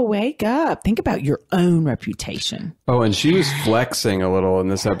 girl, wake up. Think about your own reputation. Oh, and she was flexing a little in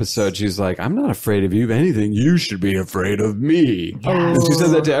this episode. She's like, I'm not afraid of you. If anything, you should be afraid of me. And she said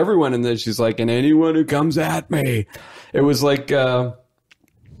that to everyone. And then she's like, and anyone who comes at me. It was like, I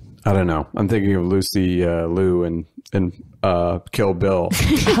don't know. I'm thinking of Lucy Liu and Kill Bill.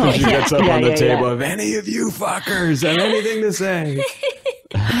 She gets up on the table. If any of you fuckers have anything to say.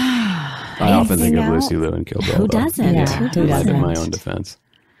 I often think of Lucy Liu and Kill Bill. Who doesn't? Yeah. Who doesn't? In my own defense.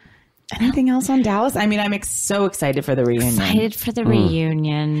 Anything else on Dallas? I mean, I'm so excited for the reunion. Excited for the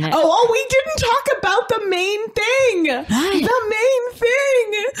reunion. Oh, we didn't talk about the main thing. What? The main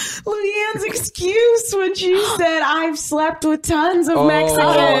thing. Leanne's excuse when she said, I've slept with tons of Mexicans.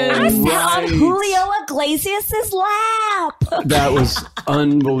 I sat Right. on Julio Iglesias' lap. That was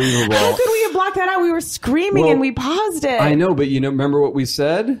unbelievable. How could we have blocked that out? We were screaming Well, and we paused it. I know, but remember what we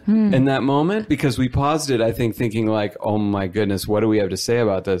said in that moment? Because we paused it, I think, thinking like, oh my goodness, what do we have to say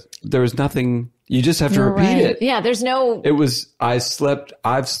about this? There was nothing. You just have to You're repeat right. it. Yeah, there's no. It was, I've slept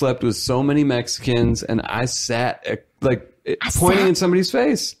with so many Mexicans, and I sat pointing in somebody's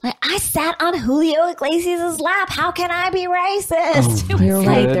face. Like, I sat on Julio Iglesias' lap. How can I be racist? Oh, You're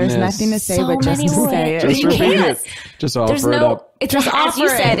right. There's goodness. nothing to say So but just many to say words. it. Just You repeat can't. it. Just offer There's it no. up. It's Just as you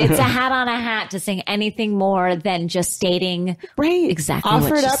offer said. it. It's a hat on a hat to sing anything more than just stating Right. exactly Offer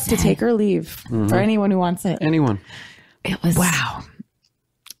what it you up said. to take or leave for anyone who wants it. Anyone. It was Wow.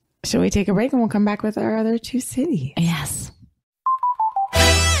 Shall we take a break and we'll come back with our other two cities? Yes.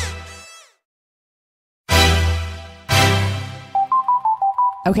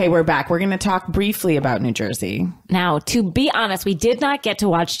 Okay, we're back. We're going to talk briefly about New Jersey. Now, to be honest, we did not get to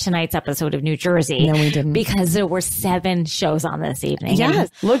watch tonight's episode of New Jersey. No, we didn't. Because there were 7 shows on this evening. Yes.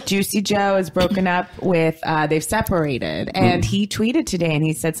 Look, Juicy Joe is broken up with, they've separated. And he tweeted today and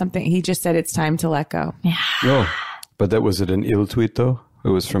he said something. He just said it's time to let go. Oh, but that was it an il tweeto? It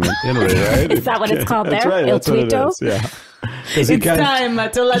was from Italy, right? Is that what it's called That's there? right. Il That's what it tweeto? is. Yeah. It's Time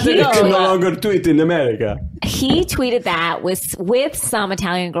to let it He can no go. longer tweet in America. He tweeted that with some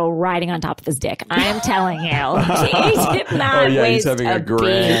Italian girl riding on top of his dick. I am telling you. He did not Oh, yeah, waste he's having a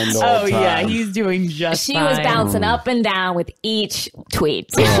grand beat. old Oh, yeah. time. He's doing just She fine. was bouncing up and down with each tweet.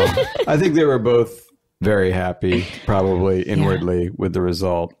 I think they were both very happy, probably inwardly, with the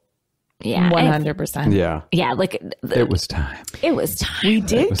result. Yeah. 100%. Yeah. Yeah, like It was time. it was time. We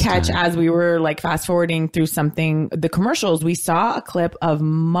did was catch time. as we were like fast forwarding through the commercials, we saw a clip of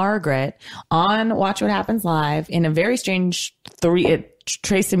Margaret on Watch What Happens Live in a very strange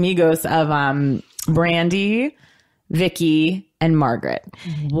Tres Amigos of Brandy, Vicky, and Margaret.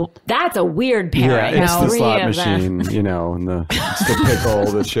 That's a weird Yeah, pairing. it's the Three slot of them. machine, and it's the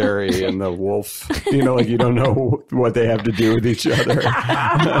pickle, the cherry, and the wolf. Like you don't know what they have to do with each other.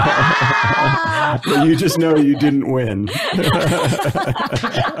 But you just know you didn't win.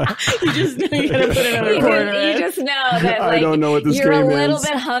 You just know you gotta put another quarter You in. just know that I like, don't know what this you're game a little is.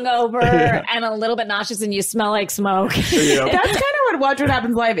 bit hungover and a little bit nauseous and you smell like smoke. Yeah. That's kind of what Watch What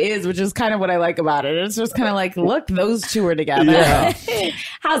Happens Live is, which is kind of what I like about it. It's just kind of like, look, those two are together. Yeah.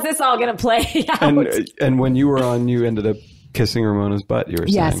 How's this all going to play out? And when you were on, you ended up kissing Ramona's butt. You were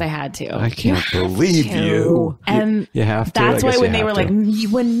saying. Yes, I had to. I can't believe you. And you have to. that's I why guess when you they were have like, to.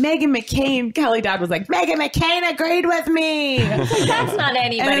 when Megan McCain, Kelly Dodd was like, Megan McCain agreed with me. That's not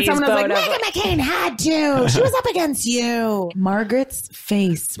anybody's And then someone was like, vote of- Megan McCain had to. She was up against you. Margaret's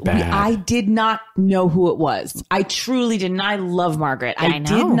face. Bad. I did not know who it was. I truly didn't. I love Margaret. I know.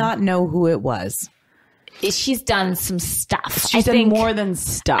 did not know who it was. She's done some stuff. She's done more than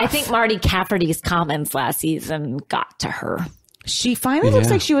stuff. I think Marty Cafferty's comments last season got to her. she finally looks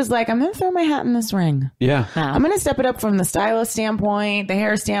Yeah. like she was like, I'm going to throw my hat in this ring. Yeah. I'm going to step it up from the stylist standpoint, the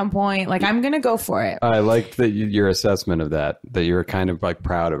hair standpoint. Like, I'm going to go for it. I liked that your assessment of that you were kind of like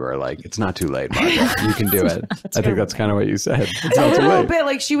proud of her. Like, it's not too late, Margaret. You can do it. I think that's kind of what you said. It's A not too little late. bit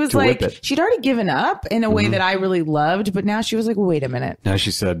like she was to whip like, it. she'd already given up in a way that I really loved. But now she was like, wait a minute. Now she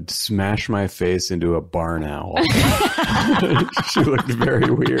said, smash my face into a barn owl. She looked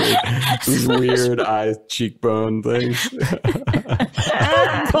very weird. These weird eye cheekbone things.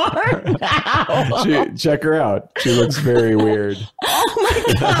 Check her out. She looks very weird. Oh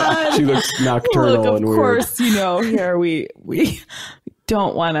my God. She looks nocturnal Look, of and weird. course, here we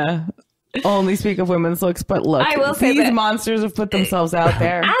don't want to only speak of women's looks, but look, I will say these that- monsters have put themselves out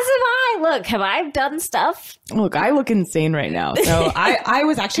there. As have I. Look, have I done stuff? Look, I look insane right now. So I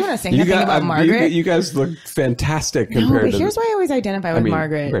was actually when I was saying the thing about Margaret. You guys look fantastic No, compared but to. here's why I always identify with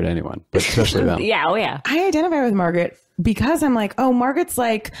Margaret. Compared to anyone, but especially them. Yeah, oh yeah. I identify with Margaret because I'm like, oh, Margaret's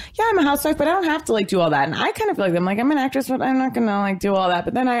like, yeah, I'm a housewife, but I don't have to like do all that. And I kind of feel like I'm an actress, but I'm not gonna like do all that.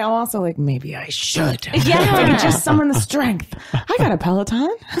 But then I also like, maybe I should. Yeah. If I could just summon the strength. I got a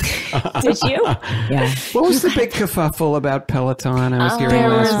Peloton. Did you? Yeah. What was the big kerfuffle about Peloton I was hearing There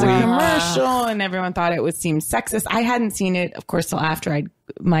was last a week? commercial and everyone thought it would seem sexist. I hadn't seen it, of course, till after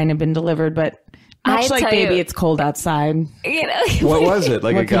mine had been delivered, but much like Baby, It's Cold Outside. You know, What was it?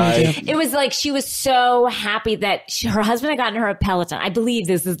 Like a guy? it was like she was so happy that her husband had gotten her a Peloton. I believe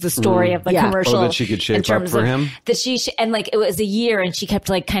this is the story of the commercial. Oh, that she could shape up for him? That and like it was a year and she kept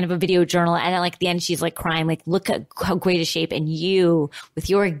like kind of a video journal. And at like the end, she's like crying, like, look at how great a shape. And you, with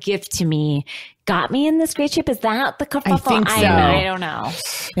your gift to me, got me in this great shape. Is that the kerfuffle? I think so. I don't know.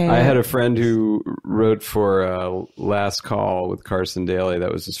 I had a friend who wrote for Last Call with Carson Daly.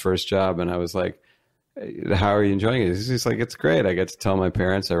 That was his first job. And I was like, how are you enjoying it? He's like, it's great. I get to tell my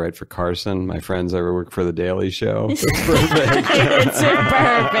parents I write for Carson. My friends, I work for The Daily Show. It's perfect. It's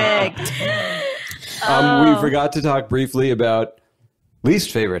perfect. We forgot to talk briefly about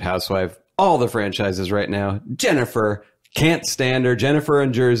least favorite housewife, all the franchises right now. Jennifer, can't stand her. Jennifer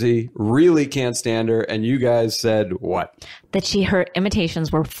in Jersey, really can't stand her. And you guys said what? That her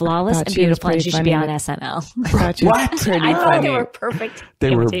imitations were flawless and she was beautiful and she should be pretty on funny. SNL. What? I thought they were perfect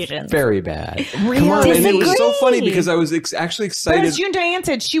They were imitations. very bad. Really? Come on. And it was so Disagree. funny because I was actually But excited. as June Diane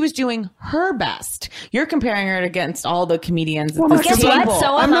said, she was doing her best. You're comparing her against all the comedians at Well, this Guess table. what?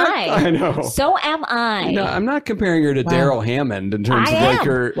 So I'm am not- I. I know. So am I. No, I'm not comparing her to Daryl Hammond in terms I of like am.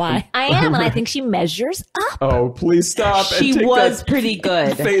 her. Why? I am, and I think she measures up. Oh, please stop. and She take was that pretty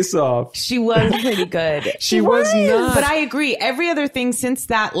good. Face off. She was pretty good. She was not. But I agree. Every other thing since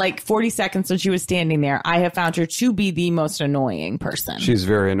that, like 40 seconds when she was standing there, I have found her to be the most annoying person. She's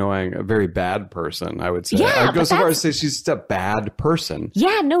very annoying, a very bad person, I would say. Yeah, I'd go but so far as to say she's just a bad person.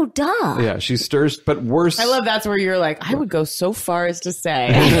 Yeah, no duh. Yeah, she stirs, but worse. I love that's where you're like, I would go so far as to say.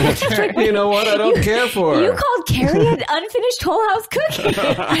 You know what? I don't care for her. You called Carrie an unfinished Whole House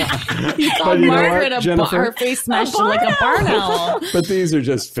cookie. You But called you know Margaret what, Jennifer? her face smashed like a barn owl. But these are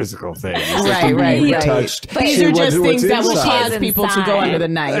just physical things. Right, right. Touched. These See are just what's things that will inside. cause people to go under the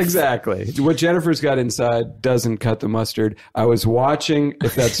knife. Exactly. What Jennifer's got inside doesn't cut the mustard. I was watching,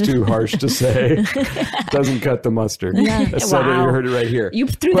 if that's too harsh to say, doesn't cut the mustard. I said it, you heard it right here. You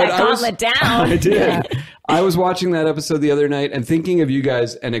threw But that gauntlet down. I did. I was watching that episode the other night and thinking of you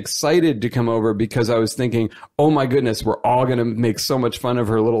guys and excited to come over because I was thinking, oh my goodness, we're all going to make so much fun of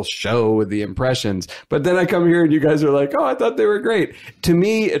her little show with the impressions. But then I come here and you guys are like, oh, I thought they were great. To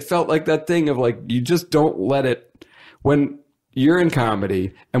me, it felt like that thing of like, you just don't let it, when you're in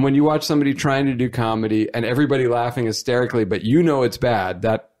comedy and when you watch somebody trying to do comedy and everybody laughing hysterically, but you know it's bad,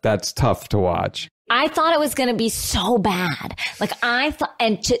 that's tough to watch. I thought it was going to be so bad. Like I thought,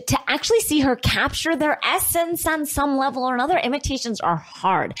 and to actually see her capture their essence on some level or another, imitations are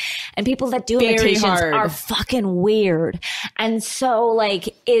hard. And people that do Very imitations hard. are fucking weird. And so like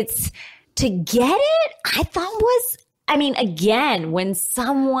to get it, I thought was, I mean, again, when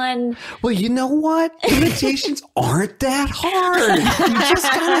someone... Well, you know what? Imitations aren't that hard. You just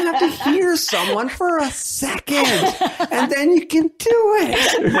kind of have to hear someone for a second, and then you can do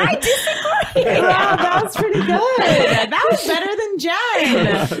it. I disagree. Wow, that was pretty good. That was better than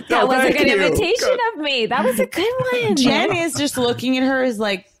Jen. That was a thank good you. imitation of me. That was a good one. Jen is just looking at her as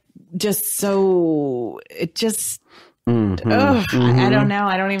like, just so, it just... I don't know.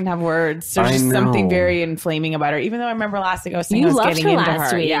 I don't even have words. There's I just know. something very inflaming about her. Even though I remember last week I was saying I You was loved getting her into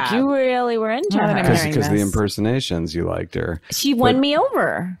last her. week. Yeah. You really were into Now that I'm her. hearing Because the this. impersonations, you liked her. She won me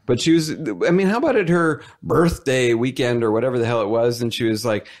over. But she was, I mean, how about at her birthday weekend or whatever the hell it was? And she was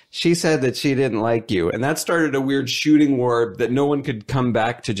like, she said that she didn't like you. And that started a weird shooting war that no one could come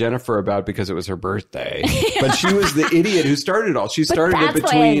back to Jennifer about because it was her birthday. But she was the idiot who started it all. She started it That's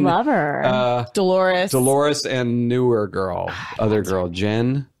between why I love her. Dolores. and newer girl, other girl,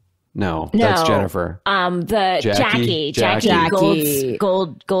 Jen. No, that's Jennifer. The Jackie. Jackie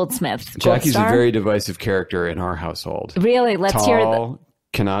Goldsmith. Jackie's a Goldstar? very divisive character in our household. Really. Let's hear.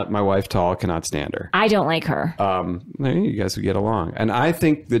 My wife tall cannot stand her. I don't like her. You guys would get along. And I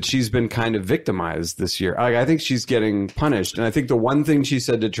think that she's been kind of victimized this year. I think she's getting punished. And I think the one thing she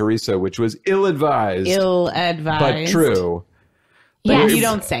said to Teresa, which was ill-advised, but true. Yes. You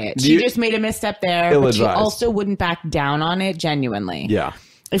don't say it. She just made a misstep there, but she Ill-advised. also wouldn't back down on it genuinely. Yeah.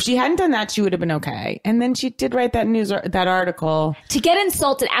 If she hadn't done that, she would have been okay. And then she did write that article. To get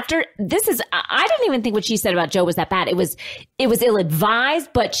insulted after this is, I don't even think what she said about Joe was that bad. It was ill-advised,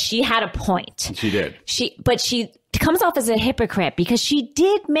 but she had a point. She did. She comes off as a hypocrite because she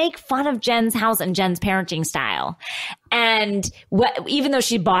did make fun of Jen's house and Jen's parenting style. And even though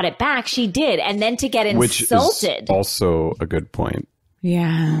she bought it back, she did. And then to get insulted. Which is also a good point.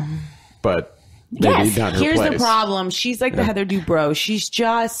 Yeah. But maybe not her Here's place. the problem. She's like the Heather Dubrow. She's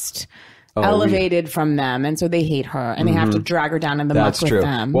just elevated from them. And so they hate her and they have to drag her down in the muck with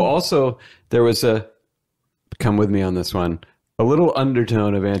them. Well, also, there was come with me on this one, a little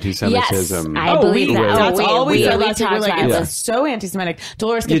undertone of anti-Semitism. Yes, I believe that. That's all we said we last week. We're like, talked it's so anti-Semitic.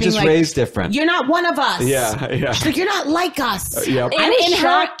 Dolores kept You're being just like, raised different. You're not one of us. Yeah. She's like, you're not like us. Yep. I'm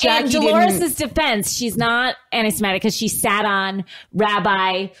shocked in Jackie Dolores' defense, she's not anti-Semitic because she sat on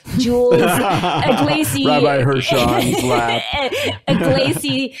Rabbi Jules Iglesias. Rabbi Hershon's lap.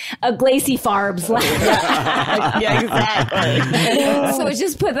 Iglesias Farb's lap. Yeah, exactly. So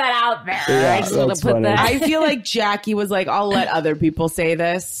just put that out there. Yeah, I just want that's to put funny. that. I feel like Jackie was like, I'll let other people say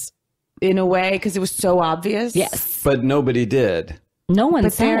this in a way because it was so obvious. Yes. But nobody did. No one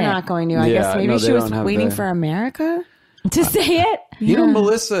But said they're it. not going to. I Yeah, guess maybe no, she they was don't have waiting the- for America. to say it. You know,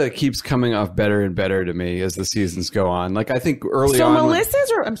 Melissa keeps coming off better and better to me as the seasons go on. Like, I think early on...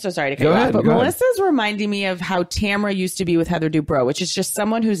 I'm so sorry to cut Go you ahead, off, but go ahead. Melissa's reminding me of how Tamra used to be with Heather Dubrow, which is just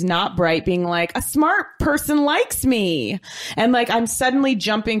someone who's not bright being like, a smart person likes me. And like, I'm suddenly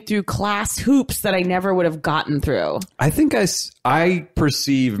jumping through class hoops that I never would have gotten through. I think I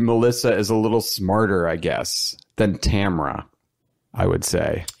perceive Melissa as a little smarter, I guess, than Tamra, I would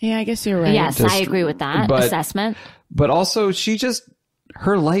say. Yeah, I guess you're right. Yes, I agree with that assessment. But also,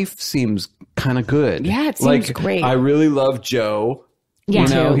 her life seems kind of good. Yeah, it seems great. I really love Joe. Yeah,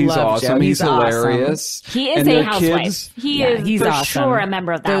 you know, he's love awesome. Joe. He's He's awesome. hilarious. He is And a their housewife. kids- He's he's for awesome. sure a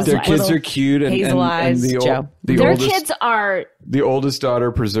member of the Those Their housewife. kids are cute, and Hazel Eyes, Joe. Their kids are the oldest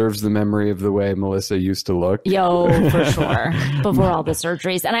daughter preserves the memory of the way Melissa used to look. for sure before all the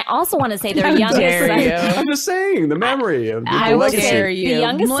surgeries. And I also want to say their youngest dare son. you. I'm just saying the memory of the I will legacy. say Dare you. the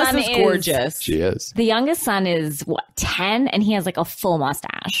youngest Melissa's son is gorgeous. She is. The youngest son is 10, and he has like a full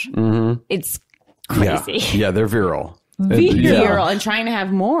mustache. Mm-hmm. It's crazy. Yeah, they're virile. Virile and trying to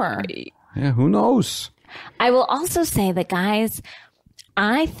have more. Yeah, who knows? I will also say that, guys,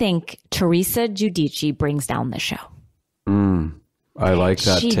 I think Teresa Giudice brings down the show. I like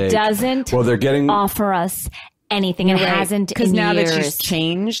that She take. doesn't Well, they're getting offer us anything and hasn't Because in now years. that she's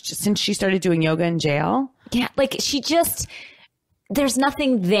changed since she started doing yoga in jail. Yeah, like she just there's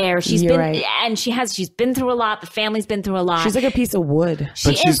nothing there. She's You're been right. and she's been through a lot. The family's been through a lot. She's like a piece of wood.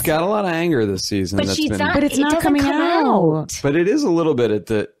 But she's is- got a lot of anger this season. but that's she's been, not. But it's it not doesn't coming come out. But it is a little bit at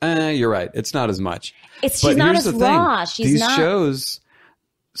the. You're right. It's not as much. She's But not here's as the thing. raw. She's These not. shows,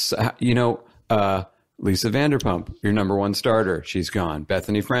 Lisa Vanderpump, your number one starter, she's gone.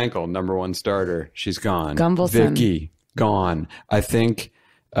 Bethany Frankel, number one starter, she's gone. Gumbelson. Vicky, gone. I think,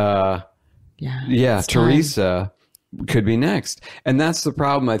 Yeah. yeah, Teresa could be next. And that's the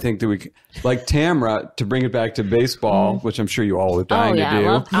problem, I think, that like Tamra, to bring it back to baseball, which I'm sure you all are dying to do.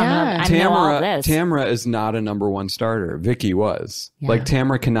 I know all this. Tamra is not a number one starter. Vicky was. Like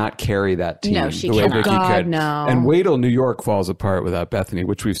Tamra cannot carry that team No, she the way cannot. Vicky God, could. no. And wait till New York falls apart without Bethany,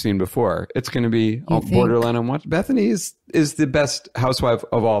 which we've seen before. It's going to be borderline on what Bethany is the best housewife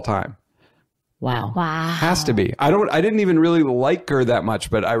of all time. Wow. Wow. Has to be. I didn't even really like her that much,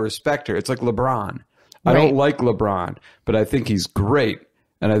 but I respect her. It's like LeBron. I don't like LeBron, but I think he's great.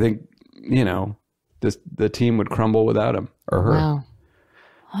 And I think, the team would crumble without him or her. Wow.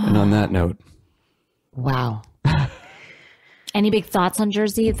 And on that note. Wow. Any big thoughts on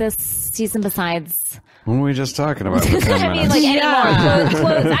Jersey this season besides? What were we just talking about for 10 I mean, minutes? like any more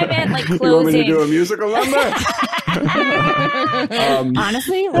close. I meant like closing. You want me to do a musical number?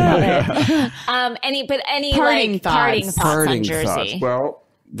 Honestly, love it. Any Parting like thoughts. parting thoughts Parting on Jersey? thoughts.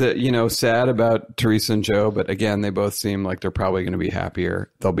 Well, sad about Teresa and Joe, but again, they both seem like they're probably going to be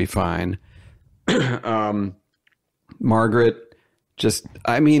happier. They'll be fine. Margaret,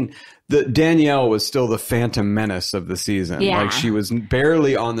 the Danielle was still the phantom menace of the season. Yeah. Like she was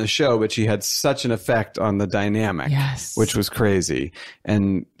barely on the show, but she had such an effect on the dynamic, Yes. which was crazy.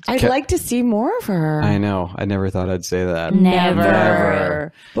 And I'd like to see more of her. I know. I never thought I'd say that.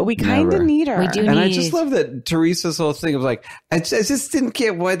 Never. But we kind of Never. need her. We do And I need- just love that Teresa's whole thing of like, I just didn't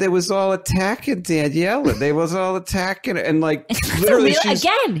get why they was all attacking Danielle. They was all attacking her. And like, literally,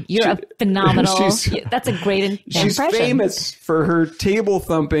 You're a phenomenal. she's- That's a great she's impression. famous for her table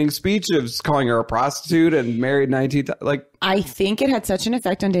thumping speech of calling her a prostitute and married 19. Like, I think it had such an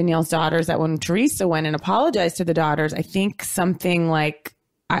effect on Danielle's daughters that when Teresa went and apologized to the daughters, I think something like,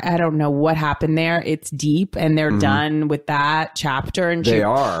 I don't know what happened there. It's deep and they're done with that chapter. And she they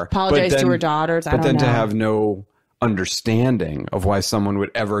are. apologized to her daughters. I But don't then know. to have no understanding of why someone would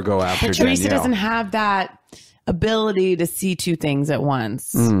ever go after But Teresa Danielle. doesn't have that ability to see two things at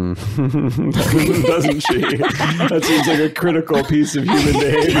once. Doesn't she? That seems like a critical piece of human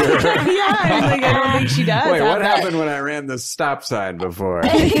behavior. I don't think she does. Wait, what happened when I ran the stop sign before?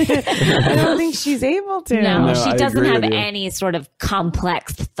 I don't think she's able to. No, she I doesn't agree have with you. any sort of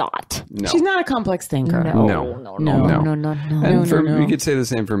complex thought. No. She's not a complex thinker. No. And we could say the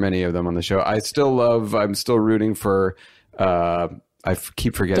same for many of them on the show. I'm still rooting for,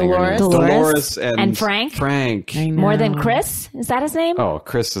 keep forgetting her name. Dolores and Frank. Frank. More than Chris? Is that his name? Oh,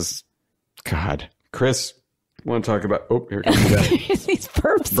 Chris is, God. Chris, want to talk about, here comes that. These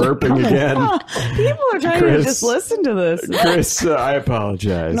burps. Burping again. People are trying to just listen to this. Chris, I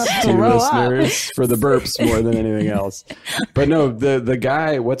apologize Not to throw up. listeners for the burps more than anything else. But no, the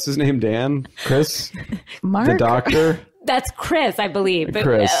guy, what's his name, Dan? Chris? Mark? The doctor? That's Chris, I believe. But,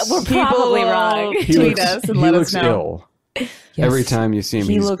 Chris. we're probably wrong. Tweet us and let us know. Ill. Every time you see him,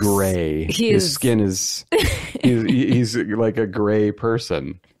 he's looks- gray. His skin is, he's like a gray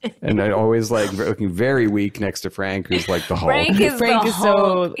person. And I always like looking very weak next to Frank, who's like the Hulk. Frank is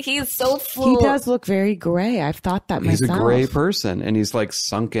so- he's so full. He does look very gray. I've thought that He's myself. a gray person, and he's like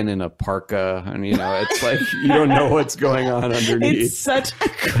sunken in a parka, and it's like you don't know what's going on underneath. It's such a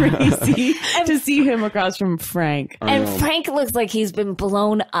crazy to see him across from Frank. And Frank looks like he's been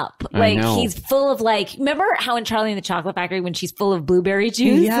blown up. Like know. he's full of remember how in Charlie and the Chocolate Factory when she's full of blueberry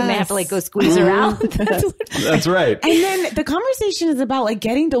juice and they have to go squeeze her out? That's right. And then the conversation is about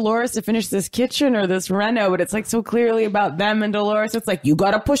getting Dolores to finish this kitchen or this reno, but it's so clearly about them and Dolores. It's you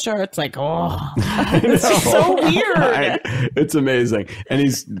gotta push her. It's it's so weird. It's amazing. And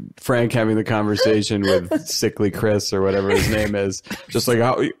he's Frank having the conversation with sickly Chris or whatever his name is, just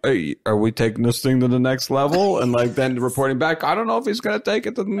how are we taking this thing to the next level? And then reporting back, I don't know if he's gonna take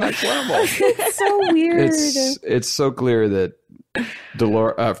it to the next level. It's so weird. It's so clear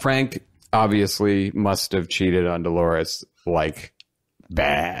that Frank obviously must have cheated on Dolores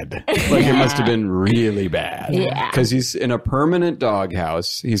bad. It must have been really bad. Yeah. Because he's in a permanent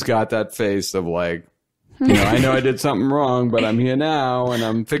doghouse. He's got that face of I know I did something wrong, but I'm here now and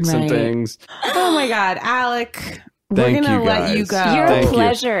I'm fixing things. Oh my God, Alec. Thank we're gonna you, let you guys. go. You're Thank a you.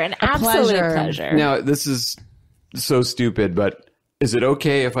 pleasure, an absolute pleasure. Now, this is so stupid, but is it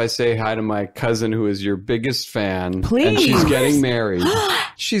okay if I say hi to my cousin who is your biggest fan? Please. And she's getting married.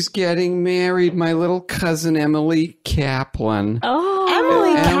 She's getting married, my little cousin Emily Kaplan. Oh,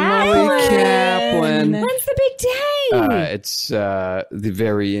 Emily Kaplan. When's the big day? It's the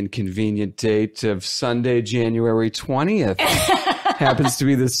very inconvenient date of Sunday, January 20th. Happens to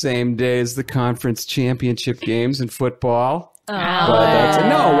be the same day as the conference championship games in football. But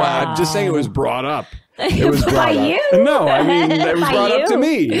I'm just saying it was brought up. It was brought By up. you? No, I mean it was By brought up to you?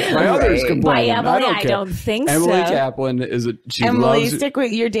 me. My others complained. By Emily, I I care. don't think Emily so. Kaplan is she Emily, loves stick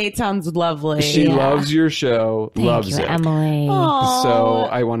with your date. Sounds lovely. she loves your show, loves Thank you, it. Emily. So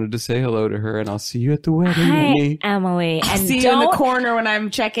I wanted to say hello to her, and I'll see you at the wedding. Hi, Emily. Emily. And See you in the corner when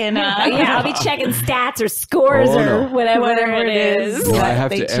I'm checking. I'll be checking stats or scores or whatever it is. Well, I have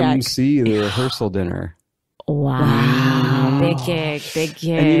They to check. MC the rehearsal dinner. Wow. Big gig, big gig.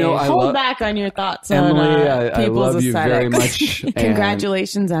 And I Hold love back on your thoughts Emily. on I people's love you very aesthetics. much. and-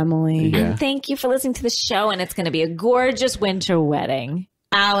 Congratulations, Emily. Yeah. And thank you for listening to the show, and it's going to be a gorgeous winter wedding.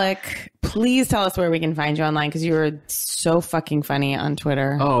 Alec, please tell us where we can find you online because you are so fucking funny on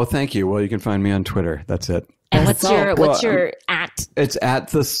Twitter. Oh, thank you. Well, you can find me on Twitter. That's it. And what's your Well, at It's at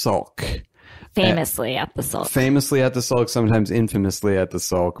the Sulk. famously at the Sulk? Famously at the Sulk, sometimes infamously at the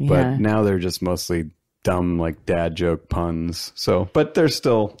Sulk, Yeah. but now they're just mostly dumb dad joke puns. So, but they're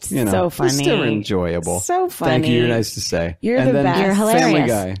still, So funny. they're still enjoyable. So funny. Thank you. You're nice to say. You're and the then best. You're hilarious. Family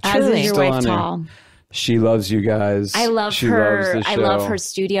Guy. As Truly. is your Still wife, on there. Tall. She loves you guys. I love she her. Loves the I show. love her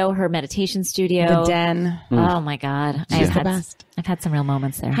studio, her meditation studio. The Den. Oh my God. She's the best. I've had some real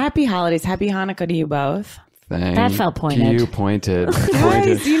moments there. Happy holidays. Happy Hanukkah to you both. Thank That felt pointed. You pointed.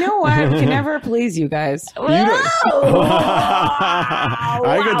 Guys, you know what? We can never please you guys. I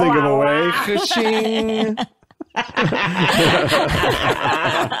can think of a way. Ka-ching.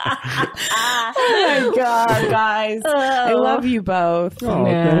 Oh my God, guys. I love you both. Oh,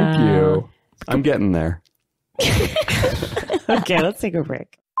 thank you. I'm getting there. Okay, let's take a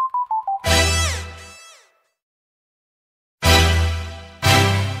break.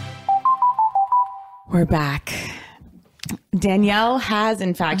 We're back. Danielle has,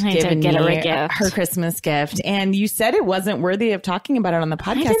 in fact, I did given get her me a gift. her Christmas gift, and you said it wasn't worthy of talking about it on the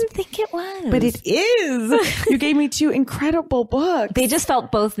podcast. I didn't think it was. But it is. You gave me two incredible books. They just felt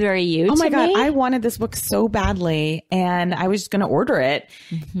both very you Oh my to God, me. I wanted this book so badly, and I was just going to order it.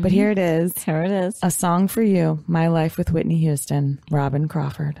 But here it is. Here it is. A Song for You, My Life with Whitney Houston, Robin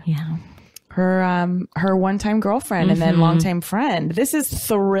Crawford. Yeah. her one-time girlfriend and then longtime friend. This is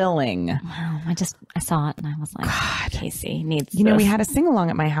thrilling. Wow. I saw it and I was like, God, Casey needs You know, we had a sing-along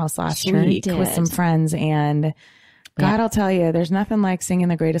at my house last week with some friends, and God, I'll tell you, there's nothing like singing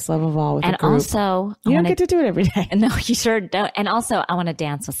The Greatest Love of All with a group. And also, you don't get to do it every day. No, you sure don't. And also, I want to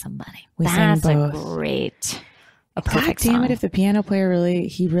dance with somebody. That's a perfect God damn song. it, if the piano player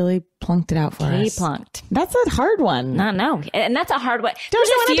really plunked it out for us. He plunked. That's a hard one. No. And that's a hard one. Don't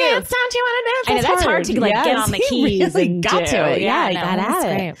you want to dance? Don't you want to dance? I know that's hard to get on the keys really and got do. to it. Yeah, I got that's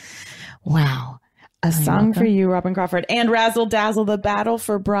at it. great. Wow. A song for you, Robin Crawford. And Razzle Dazzle, The Battle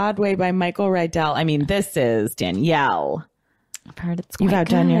for Broadway by Michael Rydell. I mean, this is Danielle. I've heard it's quite You've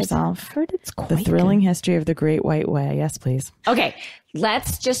outdone good. yourself. I've heard it's quite The Thrilling good. History of the Great White Way. Yes, please. Okay,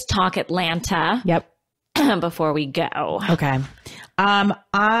 let's just talk Atlanta. Yep. Before we go. Okay.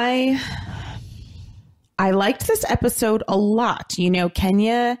 I liked this episode a lot. You know,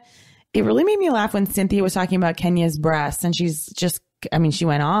 Kenya, it really made me laugh when Cynthia was talking about Kenya's breasts, and she's just, I mean, she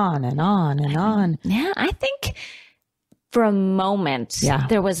went on and on and on. Yeah, I think for a moment,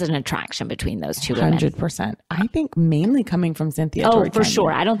 there was an attraction between those two women. 100%. I think mainly coming from Cynthia. Oh, toward for Kenya.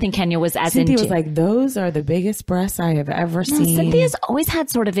 sure. I don't think Kenya was as Cynthia into. was like, those are the biggest breasts I have ever seen. Cynthia's always had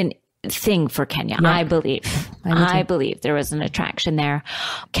sort of an thing for Kenya. Yeah. I believe there was an attraction there.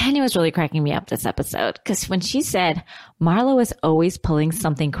 Kenya was really cracking me up this episode because when she said Marlo is always pulling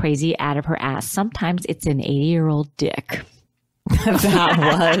something crazy out of her ass, sometimes it's an 80-year-old dick. That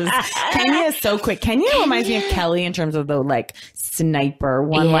was Kenya is so quick. Kenya reminds me of Kelly in terms of the like sniper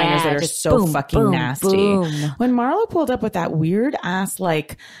one-liners that are so boom, fucking boom, nasty. Boom. When Marlo pulled up with that weird ass,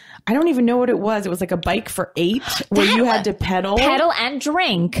 like, I don't even know what it was. It was like a bike for 8 where you had to pedal and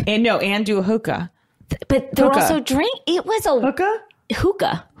drink and do a hookah. But there were also drink. It was a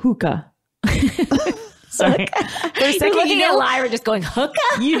hookah. Sorry. For a second, looking at Lyra just going, hookah?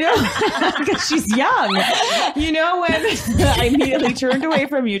 You know, because she's young. You know, when I immediately turned away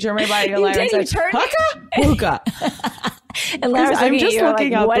from you, turned my body to Lyra and said, hookah? And Lyra's I'm just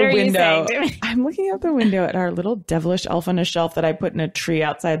looking out the window. I'm looking out the window at our little devilish elf on a shelf that I put in a tree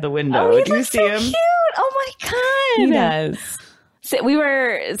outside the window. Oh, Do you see him? Cute. Oh my God. He does.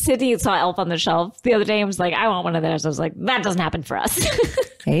 So Sydney saw Elf on the Shelf the other day and was like, I want one of those. I was like, that doesn't happen for us.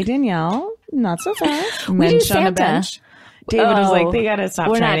 Hey, Danielle, not so fast. We do Mensch on a Santa. bench. David was like, they got to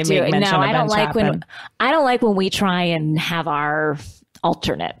stop trying to make mensch on a bench happen. I don't like when we try and have our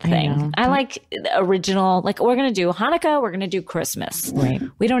alternate thing. I like the original, like we're going to do Hanukkah, we're going to do Christmas. Right.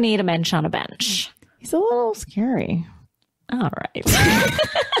 We don't need a mensch on a bench. He's a little scary. All right.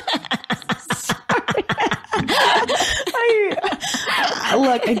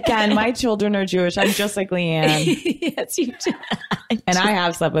 Look, again, my children are Jewish. I'm just like Leanne. Yes, you do. And I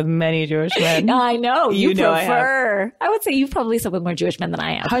have slept with many Jewish men. I know. You know prefer. I would say you've probably slept with more Jewish men than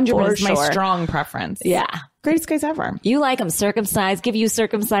I have. 100% is my strong preference. Yeah. Greatest guys ever. You like them circumcised, give you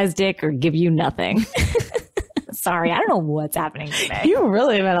circumcised dick, or give you nothing. Sorry, I don't know what's happening today. You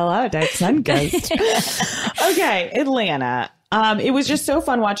really have had a lot of Diet Sun Ghost. Okay, Atlanta. It was just so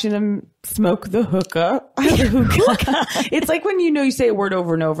fun watching them smoke the hookah. It's like when you say a word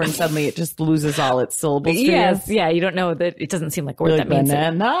over and over and suddenly it just loses all its syllables. Yes, yeah. You don't know that it doesn't seem like a word that means it.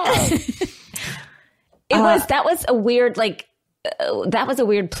 That was a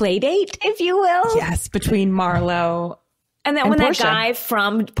weird play date, if you will. Yes, between Marlo and then and when Portia. That guy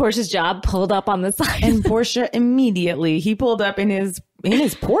from Portia's job pulled up on the side, and Portia immediately he pulled up in his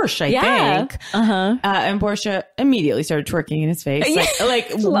Porsche, I think. And Portia immediately started twerking in his face. Like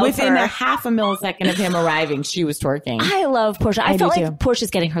within a half a millisecond of him arriving, she was twerking. I love Portia. I felt like too.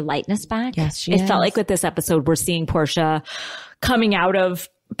 Portia's getting her lightness back. Yes, she It is. felt like with this episode, we're seeing Portia coming out of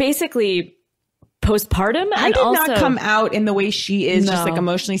basically postpartum. I and did also, not come out in the way she is, just No. like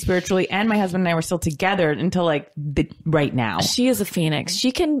emotionally, spiritually, and my husband and I were still together until like right now. She is a phoenix.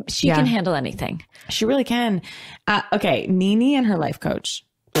 She can handle anything. She really can. Okay, Nene and her life coach.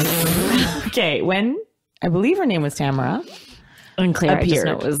 Okay, when I believe her name was Tamara. Unclear. I just Appeared.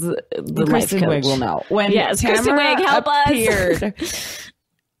 know it was the life Kristen coach. Wiig will know. When Yes, Kristen Tamara Wiig, help us. appeared,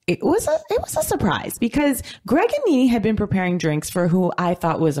 it was a surprise because Greg and Nene had been preparing drinks for who I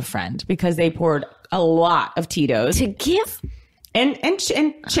thought was a friend because they poured a lot of Tito's To give and chips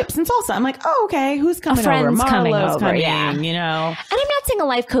and salsa. I'm like, oh, okay, who's coming over? friend's coming Marlo's over, coming, yeah. you know. And I'm not saying a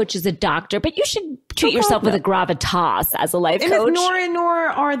life coach is a doctor, but you should treat yourself with a gravitas as a life And coach. nor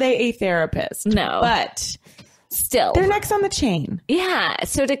are they a therapist. No. But Still. they're next on the chain. Yeah.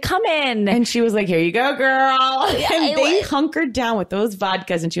 So to come in. And she was like, here you go, girl. Yeah, And it they was- hunkered down with those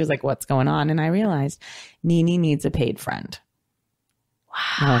vodkas. And she was like, what's going on? And I realized Nene needs a paid friend.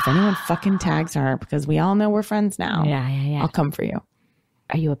 Wow. Well, if anyone fucking tags her, because we all know we're friends now. Yeah. I'll come for you.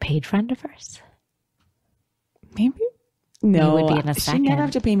 Are you a paid friend of hers? Maybe. No, You would be in a she second. never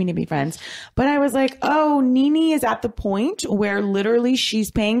have to pay me to be friends. But I was like, oh, Nene is at the point where literally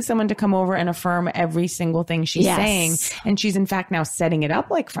she's paying someone to come over and affirm every single thing she's Yes. saying. And she's in fact now setting it up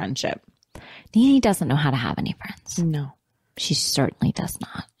like friendship. Nene doesn't know how to have any friends. No. She certainly does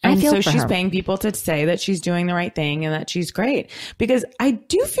not. And I feel so for she's her. paying people to say that she's doing the right thing and that she's great. Because I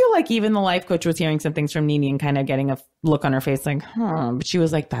do feel like even the life coach was hearing some things from Nene and kind of getting a look on her face like, but she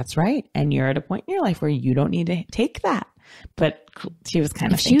was like, that's right. And you're at a point in your life where you don't need to take that. But she was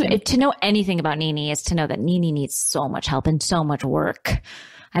kind of To know anything about Nene is to know that Nene needs so much help and so much work.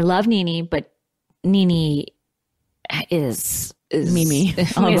 I love Nene, but Nene is Mimi.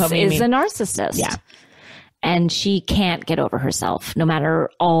 I love Mimi. is a narcissist. Yeah. And she can't get over herself no matter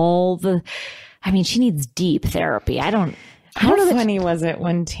all the, I mean, she needs deep therapy. I don't How know that funny was it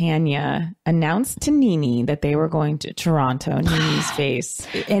when Tanya announced to Nene that they were going to Toronto, Nene's face?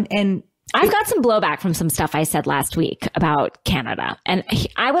 And I've got some blowback from some stuff I said last week about Canada. And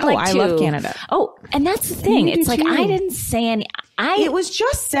I would like I to. love Canada. Oh, and that's the thing. You do It's like, too. I didn't say any. it was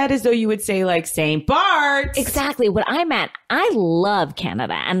just said as though you would say like St. Bart's. Exactly what I meant. I love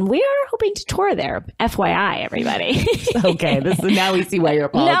Canada and we're hoping to tour there. FYI, everybody. Okay, now we see why you're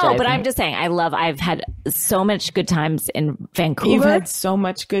apologizing. No, but I'm just saying, I've had so much good times in Vancouver. You've had so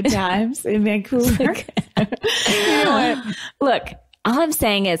much good times in Vancouver. You know what? Look, all I'm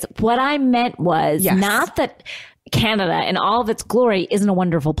saying is what I meant was Yes. not that Canada in all of its glory isn't a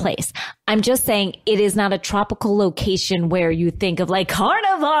wonderful place. I'm just saying it is not a tropical location where you think of like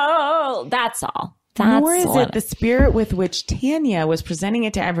carnival. That's all. That's Nor is all. it the spirit with which Tanya was presenting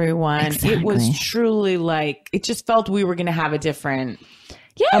it to everyone. It was Exactly. truly like, it just felt we were going to have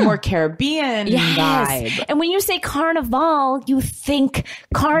Yeah. a more Caribbean vibe. And when you say carnival, you think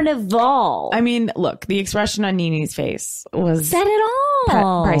carnival. I mean, look, the expression on Nene's face was Said it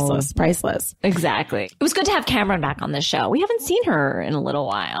all. priceless. Exactly. It was good to have Cameron back on the show. We haven't seen her in a little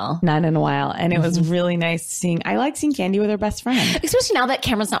while. Not in a while. And it was really nice seeing, I like seeing Candy with her best friend. Especially now that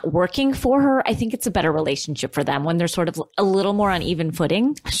Cameron's not working for her, I think it's a better relationship for them when they're sort of a little more on even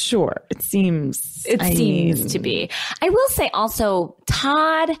footing. Sure. It seems To be. I will say also,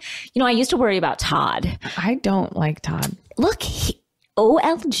 Todd, I used to worry about Todd. I don't like Todd. Look,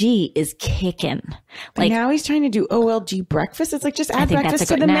 OLG is kicking. But now he's trying to do OLG breakfast. It's like, just add breakfast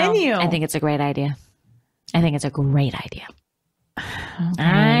to the no, menu. I think it's a great idea.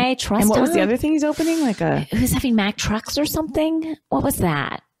 I trust And what was him. the other thing he's opening? Who's having Mack trucks or something? What was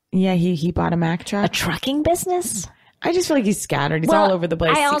that? Yeah, he bought a Mack A truck. trucking business? I just feel like he's scattered. He's all over the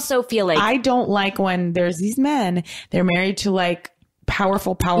place. I also feel like I don't like when there's these men, they're married to like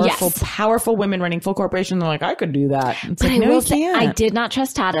powerful women running full corporations. They're like, I could do that. It's But like, I no, will you say, can't. I did not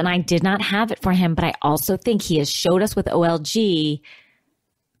trust Todd and I did not have it for him, but I also think he has showed us with OLG,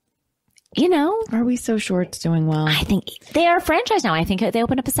 Are we so sure it's doing well? I think they are a franchise now. I think they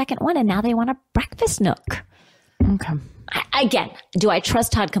opened up a second one and now they want a breakfast nook. Okay. Again, do I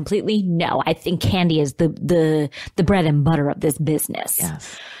trust Todd completely? No. I think Candy is the bread and butter of this business.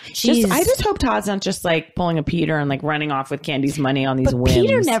 Yes. She's, I just hope Todd's not just like pulling a Peter and like running off with Candy's money on these whims.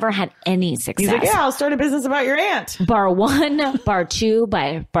 Peter never had any success. He's like, yeah, I'll start a business about your aunt. Bar 1, bar 2,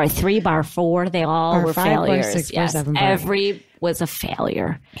 bar 3, bar 4, they all Bar were 5, bar failures. 6, bar Yes, 7, bar 8. every was a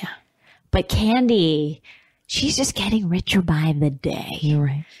failure. Yeah. But Candy, she's just getting richer by the day. You're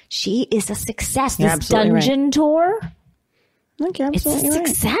right. She is a success. You're This absolutely dungeon tour, Look, you're it's a absolutely right.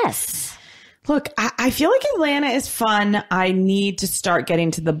 success. Look, I feel like Atlanta is fun. I need to start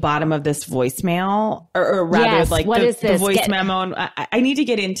getting to the bottom of this voicemail, or rather, Yes, like what the is this? voice Get- memo. And I need to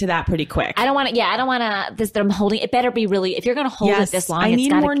get into that pretty quick. I don't want to, this, I'm holding, it better be really, if you're going to hold it this long, I it's need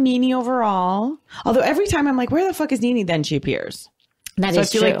gotta, more Nene overall. Although every time I'm like, where the fuck is Nene? Then she appears. that So I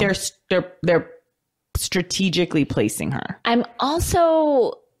is feel true. like they're strategically placing her. I'm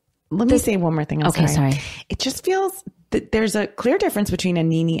also, Let me say one more thing. I'm Okay, sorry. It just feels that there's a clear difference between a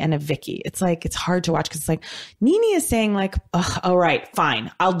Nene and a Vicky. It's like, it's hard to watch because it's like Nene is saying like, all right, fine.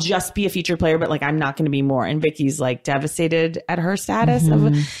 I'll just be a featured player, but like, I'm not going to be more. And Vicky's like devastated at her status.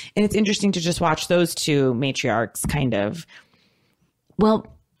 And it's interesting to just watch those two matriarchs kind of. well,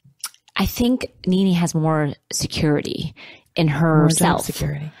 I think Nene has more security in herself.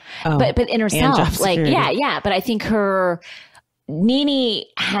 Security. But in and job herself, like, security. yeah. But I think Nene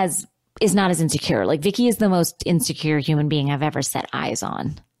is not as insecure. Like Vicky is the most insecure human being I've ever set eyes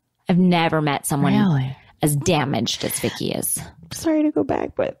on. I've never met someone Really? as damaged as Vicky is. Sorry to go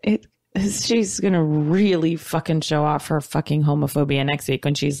back, but she's going to really fucking show off her fucking homophobia next week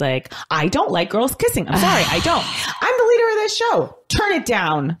when she's like, I don't like girls kissing. I'm sorry, I don't. I'm the leader of this show. Turn it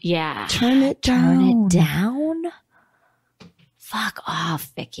down. Yeah. Turn it down. Turn it down. fuck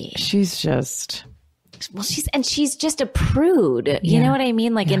off, Vicky. She's just... Well, she's just a prude. You know what I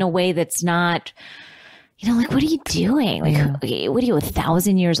mean? Like in a way that's not, like, what are you doing? Like, what are you,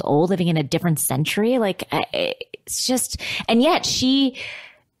 1,000 years old, living in a different century? Like, it's just, and yet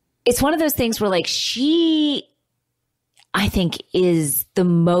it's one of those things where like I think is the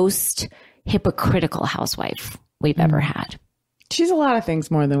most hypocritical housewife we've ever had. She's a lot of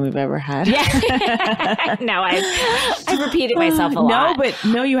things more than we've ever had. Yeah. No, I've repeated myself a lot.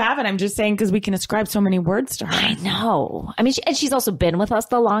 No, you haven't. I'm just saying because we can ascribe so many words to her. I know. I mean, and she's also been with us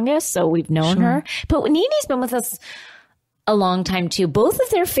the longest, so we've known her. But Nene's been with us a long time too. Both of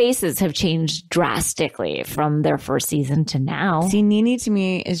their faces have changed drastically from their first season to now. See, Nene to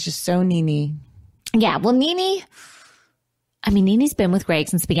me is just so Nene. Yeah. Well, Nene's been with Greg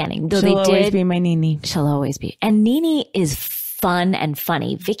since the beginning. She'll always be my Nene. She'll always be. And Nene is fun and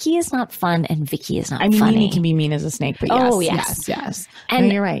funny. Vicky is not fun, and Vicky is not funny. Nene can be mean as a snake, but yes. And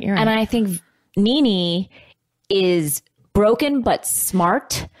no, you're right. And I think Nene is broken but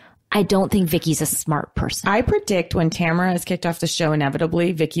smart. I don't think Vicky's a smart person. I predict when Tamara is kicked off the show,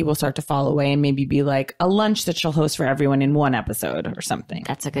 inevitably, Vicky will start to fall away and maybe be like a lunch that she'll host for everyone in one episode or something.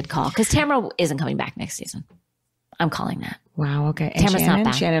 That's a good call because Tamara isn't coming back next season. I'm calling that. Wow. Okay. And Tamara's not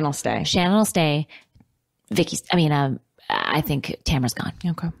back. Shannon will stay. Shannon will stay. I think Tamara's gone.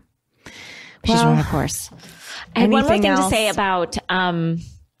 Okay. She's run a course. I had one more thing to say about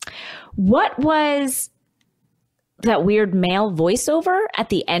what was that weird male voiceover at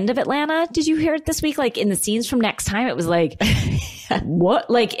the end of Atlanta. Did you hear it this week? Like in the scenes from Next Time, it was like, what?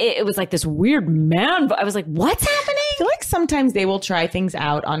 Like it was like this weird man. I was like, what's happening? I feel like sometimes they will try things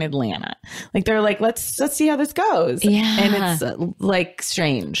out on Atlanta. Like they're like, let's see how this goes. Yeah. And it's like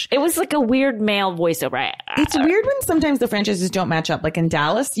strange. It was like a weird male voiceover. It's weird when sometimes the franchises don't match up. Like in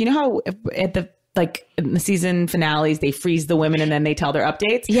Dallas, you know how at the in the season finales, they freeze the women and then they tell their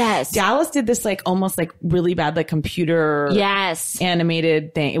updates. Yes. Dallas did this like almost like really bad, like computer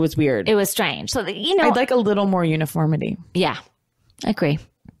animated thing. It was weird. It was strange. So, I'd like a little more uniformity. Yeah, I agree.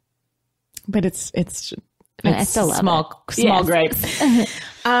 But it's I still love small gripes.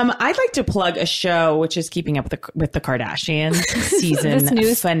 I'd like to plug a show which is keeping up with the Kardashians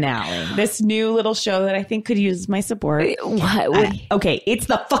season finale. This new little show that I think could use my support. What? Okay, it's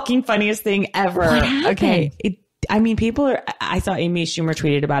the fucking funniest thing ever. What happened? Okay, I saw Amy Schumer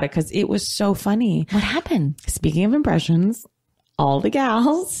tweeted about it because it was so funny. What happened? Speaking of impressions, all the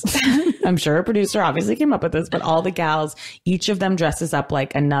gals, I'm sure a producer obviously came up with this, but all the gals, each of them dresses up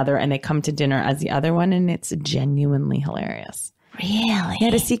like another and they come to dinner as the other one. And it's genuinely hilarious. Really?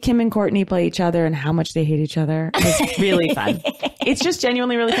 Yeah, to see Kim and Courtney play each other and how much they hate each other is really fun. It's just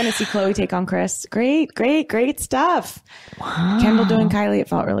genuinely really fun to see Khloe take on Chris. Great stuff. Wow. Kendall doing Kylie, it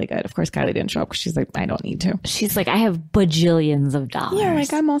felt really good. Of course, Kylie didn't show up because she's like, I don't need to. She's like, I have bajillions of dollars. Yeah,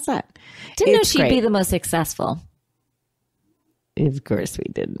 like I'm all set. Didn't know she'd be the most successful. Of course we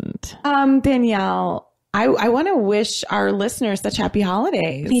didn't. Danielle, I want to wish our listeners such happy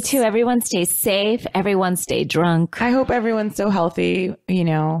holidays. Me too. Everyone stay safe. Everyone stay drunk. I hope everyone's so healthy,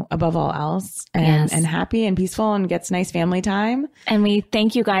 above all else, and happy and peaceful and gets nice family time. And we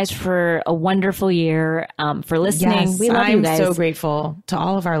thank you guys for a wonderful year, for listening. Yes, we love you guys. I'm so grateful to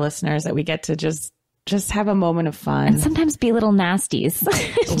all of our listeners that we get to just have a moment of fun. And sometimes be little nasties.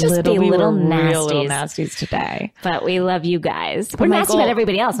 Just be little nasties. Real little nasties today. But we love you guys. We're nasty about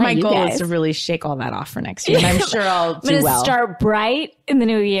everybody else. My goal is to really shake all that off for next year. And I'm sure I'll do well. I'm going to start bright in the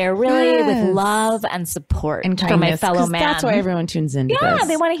new year, really, with love and support and for my fellow man. That's why everyone tunes into this. Yeah,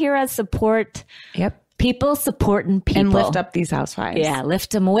 they want to hear us support. Yep. People supporting people. And lift up these housewives. Yeah, lift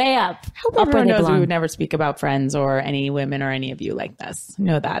them way up. I hope everyone knows we would never speak about Friends or any women or any of you like this.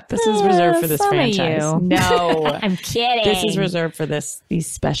 Know that. This is reserved for this franchise. No. I'm kidding. This is reserved for these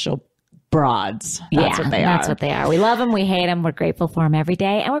special broads. That's what they are. That's what they are. We love them. We hate them. We're grateful for them every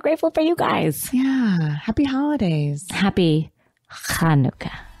day. And we're grateful for you guys. Yeah. Happy holidays. Happy Hanukkah.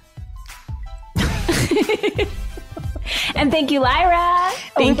 And thank you, Lyra.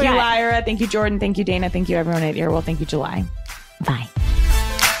 Thank you, Lyra. Thank you, Jordan. Thank you, Dana. Thank you, everyone at Earwolf. Thank you, July. Bye.